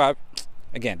how. Well,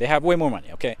 again, they have way more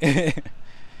money. Okay.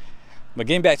 But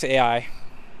getting back to AI,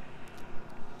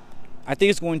 I think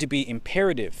it's going to be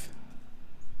imperative.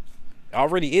 It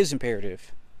already is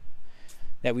imperative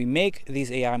that we make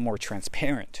these AI more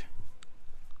transparent.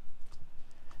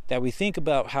 That we think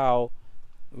about how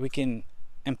we can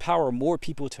empower more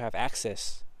people to have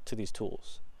access to these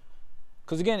tools.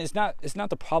 Because again, it's not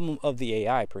the problem of the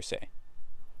AI per se.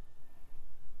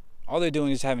 All they're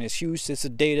doing is having this huge set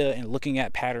of data and looking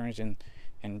at patterns and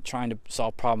trying to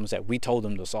solve problems that we told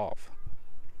them to solve.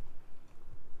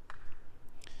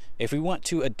 If we want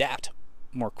to adapt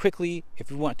more quickly, if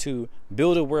we want to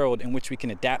build a world in which we can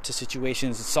adapt to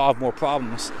situations and solve more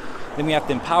problems, then we have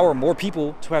to empower more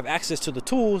people to have access to the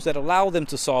tools that allow them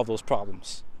to solve those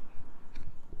problems.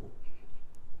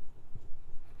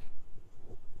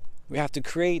 We have to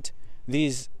create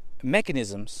these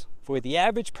mechanisms for the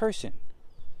average person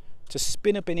to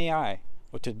spin up an AI,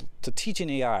 or to teach an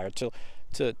AI, or to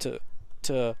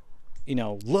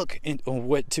look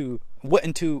into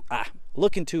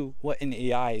what an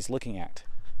AI is looking at.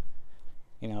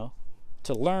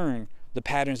 To learn the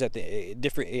patterns that the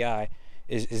different AI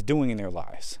is doing in their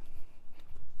lives.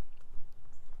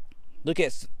 Look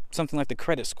at something like the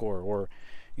credit score, or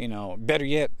better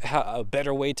yet, a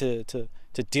better way to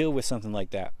deal with something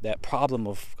like that problem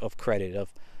of credit,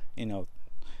 of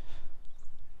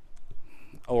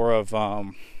or of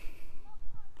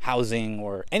housing,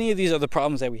 or any of these other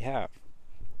problems that we have.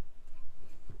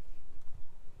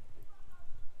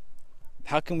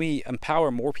 How can we empower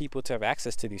more people to have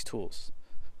access to these tools?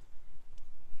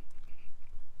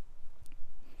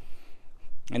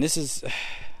 And I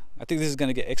think this is going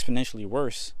to get exponentially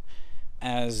worse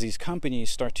as these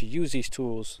companies start to use these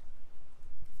tools,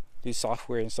 these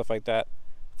software and stuff like that,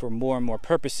 for more and more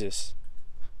purposes,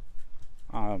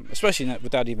 especially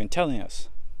without even telling us.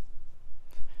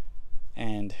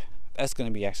 And that's going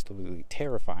to be absolutely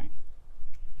terrifying.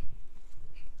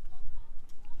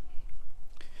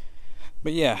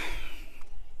 But yeah,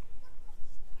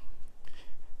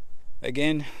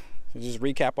 again, to just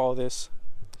recap all this,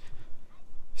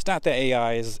 it's not that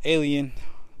AI is alien,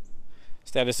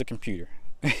 it's that it's a computer.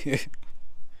 And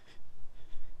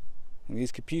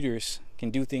these computers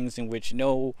can do things in which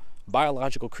no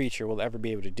biological creature will ever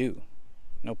be able to do.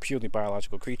 No purely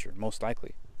biological creature, most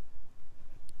likely.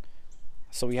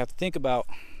 So we have to think about,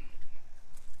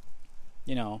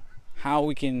 how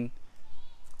we can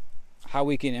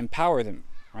empower them,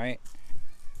 right?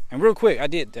 And real quick,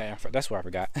 that's what I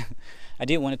forgot. I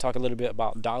did want to talk a little bit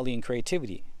about DALL-E and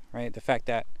creativity, right? The fact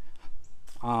that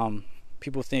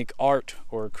people think art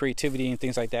or creativity and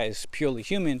things like that is purely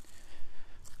human,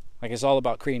 like it's all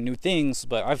about creating new things.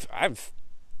 But I've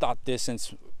thought this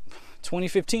since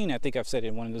 2015. I think I've said it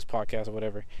in one of those podcasts or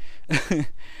whatever.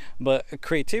 But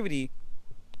creativity,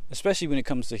 especially when it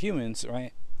comes to humans,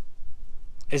 right,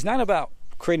 it's not about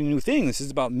creating new things. It's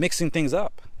about mixing things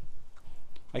up.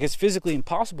 Like, it's physically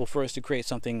impossible for us to create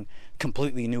something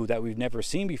completely new that we've never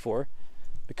seen before,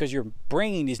 because your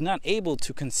brain is not able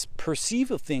to perceive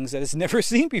of things that it's never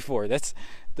seen before. That's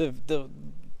the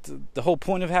whole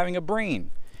point of having a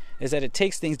brain, is that it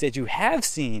takes things that you have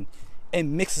seen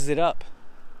and mixes it up,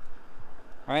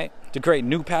 right, to create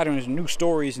new patterns, new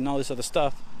stories, and all this other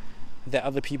stuff that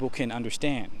other people can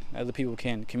understand, other people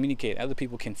can communicate, other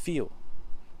people can feel.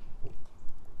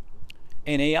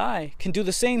 And AI can do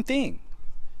the same thing.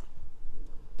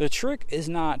 The trick is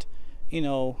not,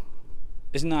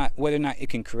 is not whether or not it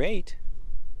can create.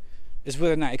 It's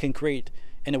whether or not it can create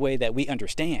in a way that we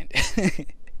understand.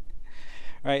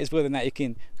 Right? It's whether or not it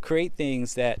can create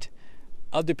things that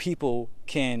other people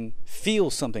can feel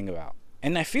something about.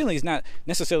 And that feeling is not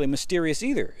necessarily mysterious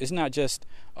either. It's not just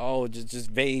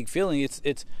just vague feeling.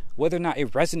 It's whether or not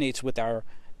it resonates with our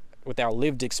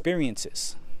lived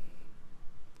experiences.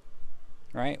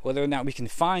 Right? Whether or not we can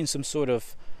find some sort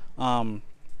of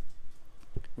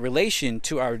relation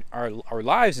to our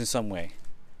lives in some way,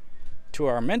 to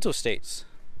our mental states.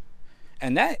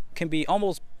 And that can be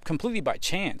almost completely by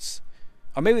chance.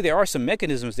 Or maybe there are some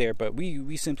mechanisms there, but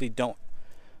we simply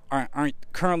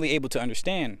aren't currently able to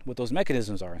understand what those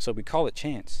mechanisms are, and so we call it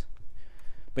chance.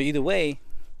 But either way,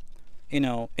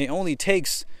 it only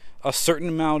takes a certain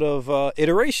amount of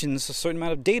iterations, a certain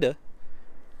amount of data,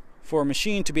 for a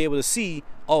machine to be able to see,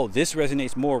 this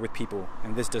resonates more with people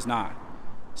and this does not,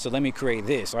 so let me create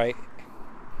this, right?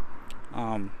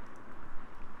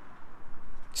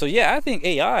 So yeah, I think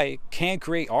AI can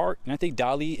create art, and I think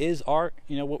DALL-E is art,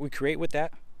 what we create with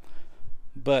that.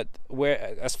 But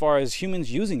as far as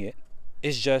humans using it,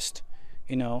 it's just,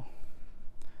 can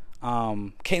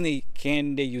they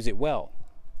use it well?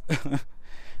 All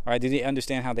right, do they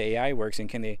understand how the AI works, and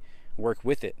can they work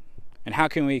with it? And how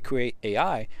can we create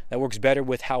AI that works better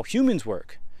with how humans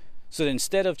work? So that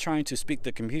instead of trying to speak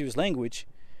the computer's language,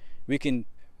 we can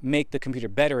make the computer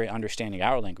better at understanding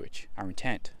our language, our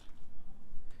intent.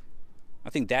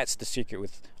 I think that's the secret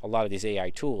with a lot of these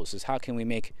AI tools, is how can we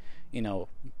make,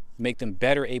 make them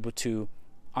better able to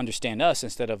understand us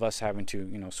instead of us having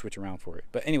to, switch around for it.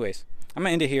 But anyways, I'm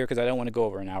going to end it here because I don't want to go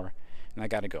over an hour and I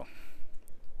got to go.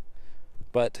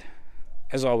 But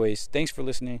as always, thanks for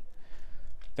listening.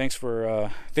 Thanks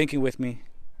for thinking with me.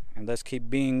 And let's keep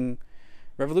being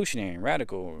revolutionary,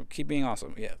 radical, keep being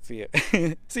awesome. Yeah, see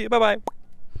ya. See ya. Bye-bye.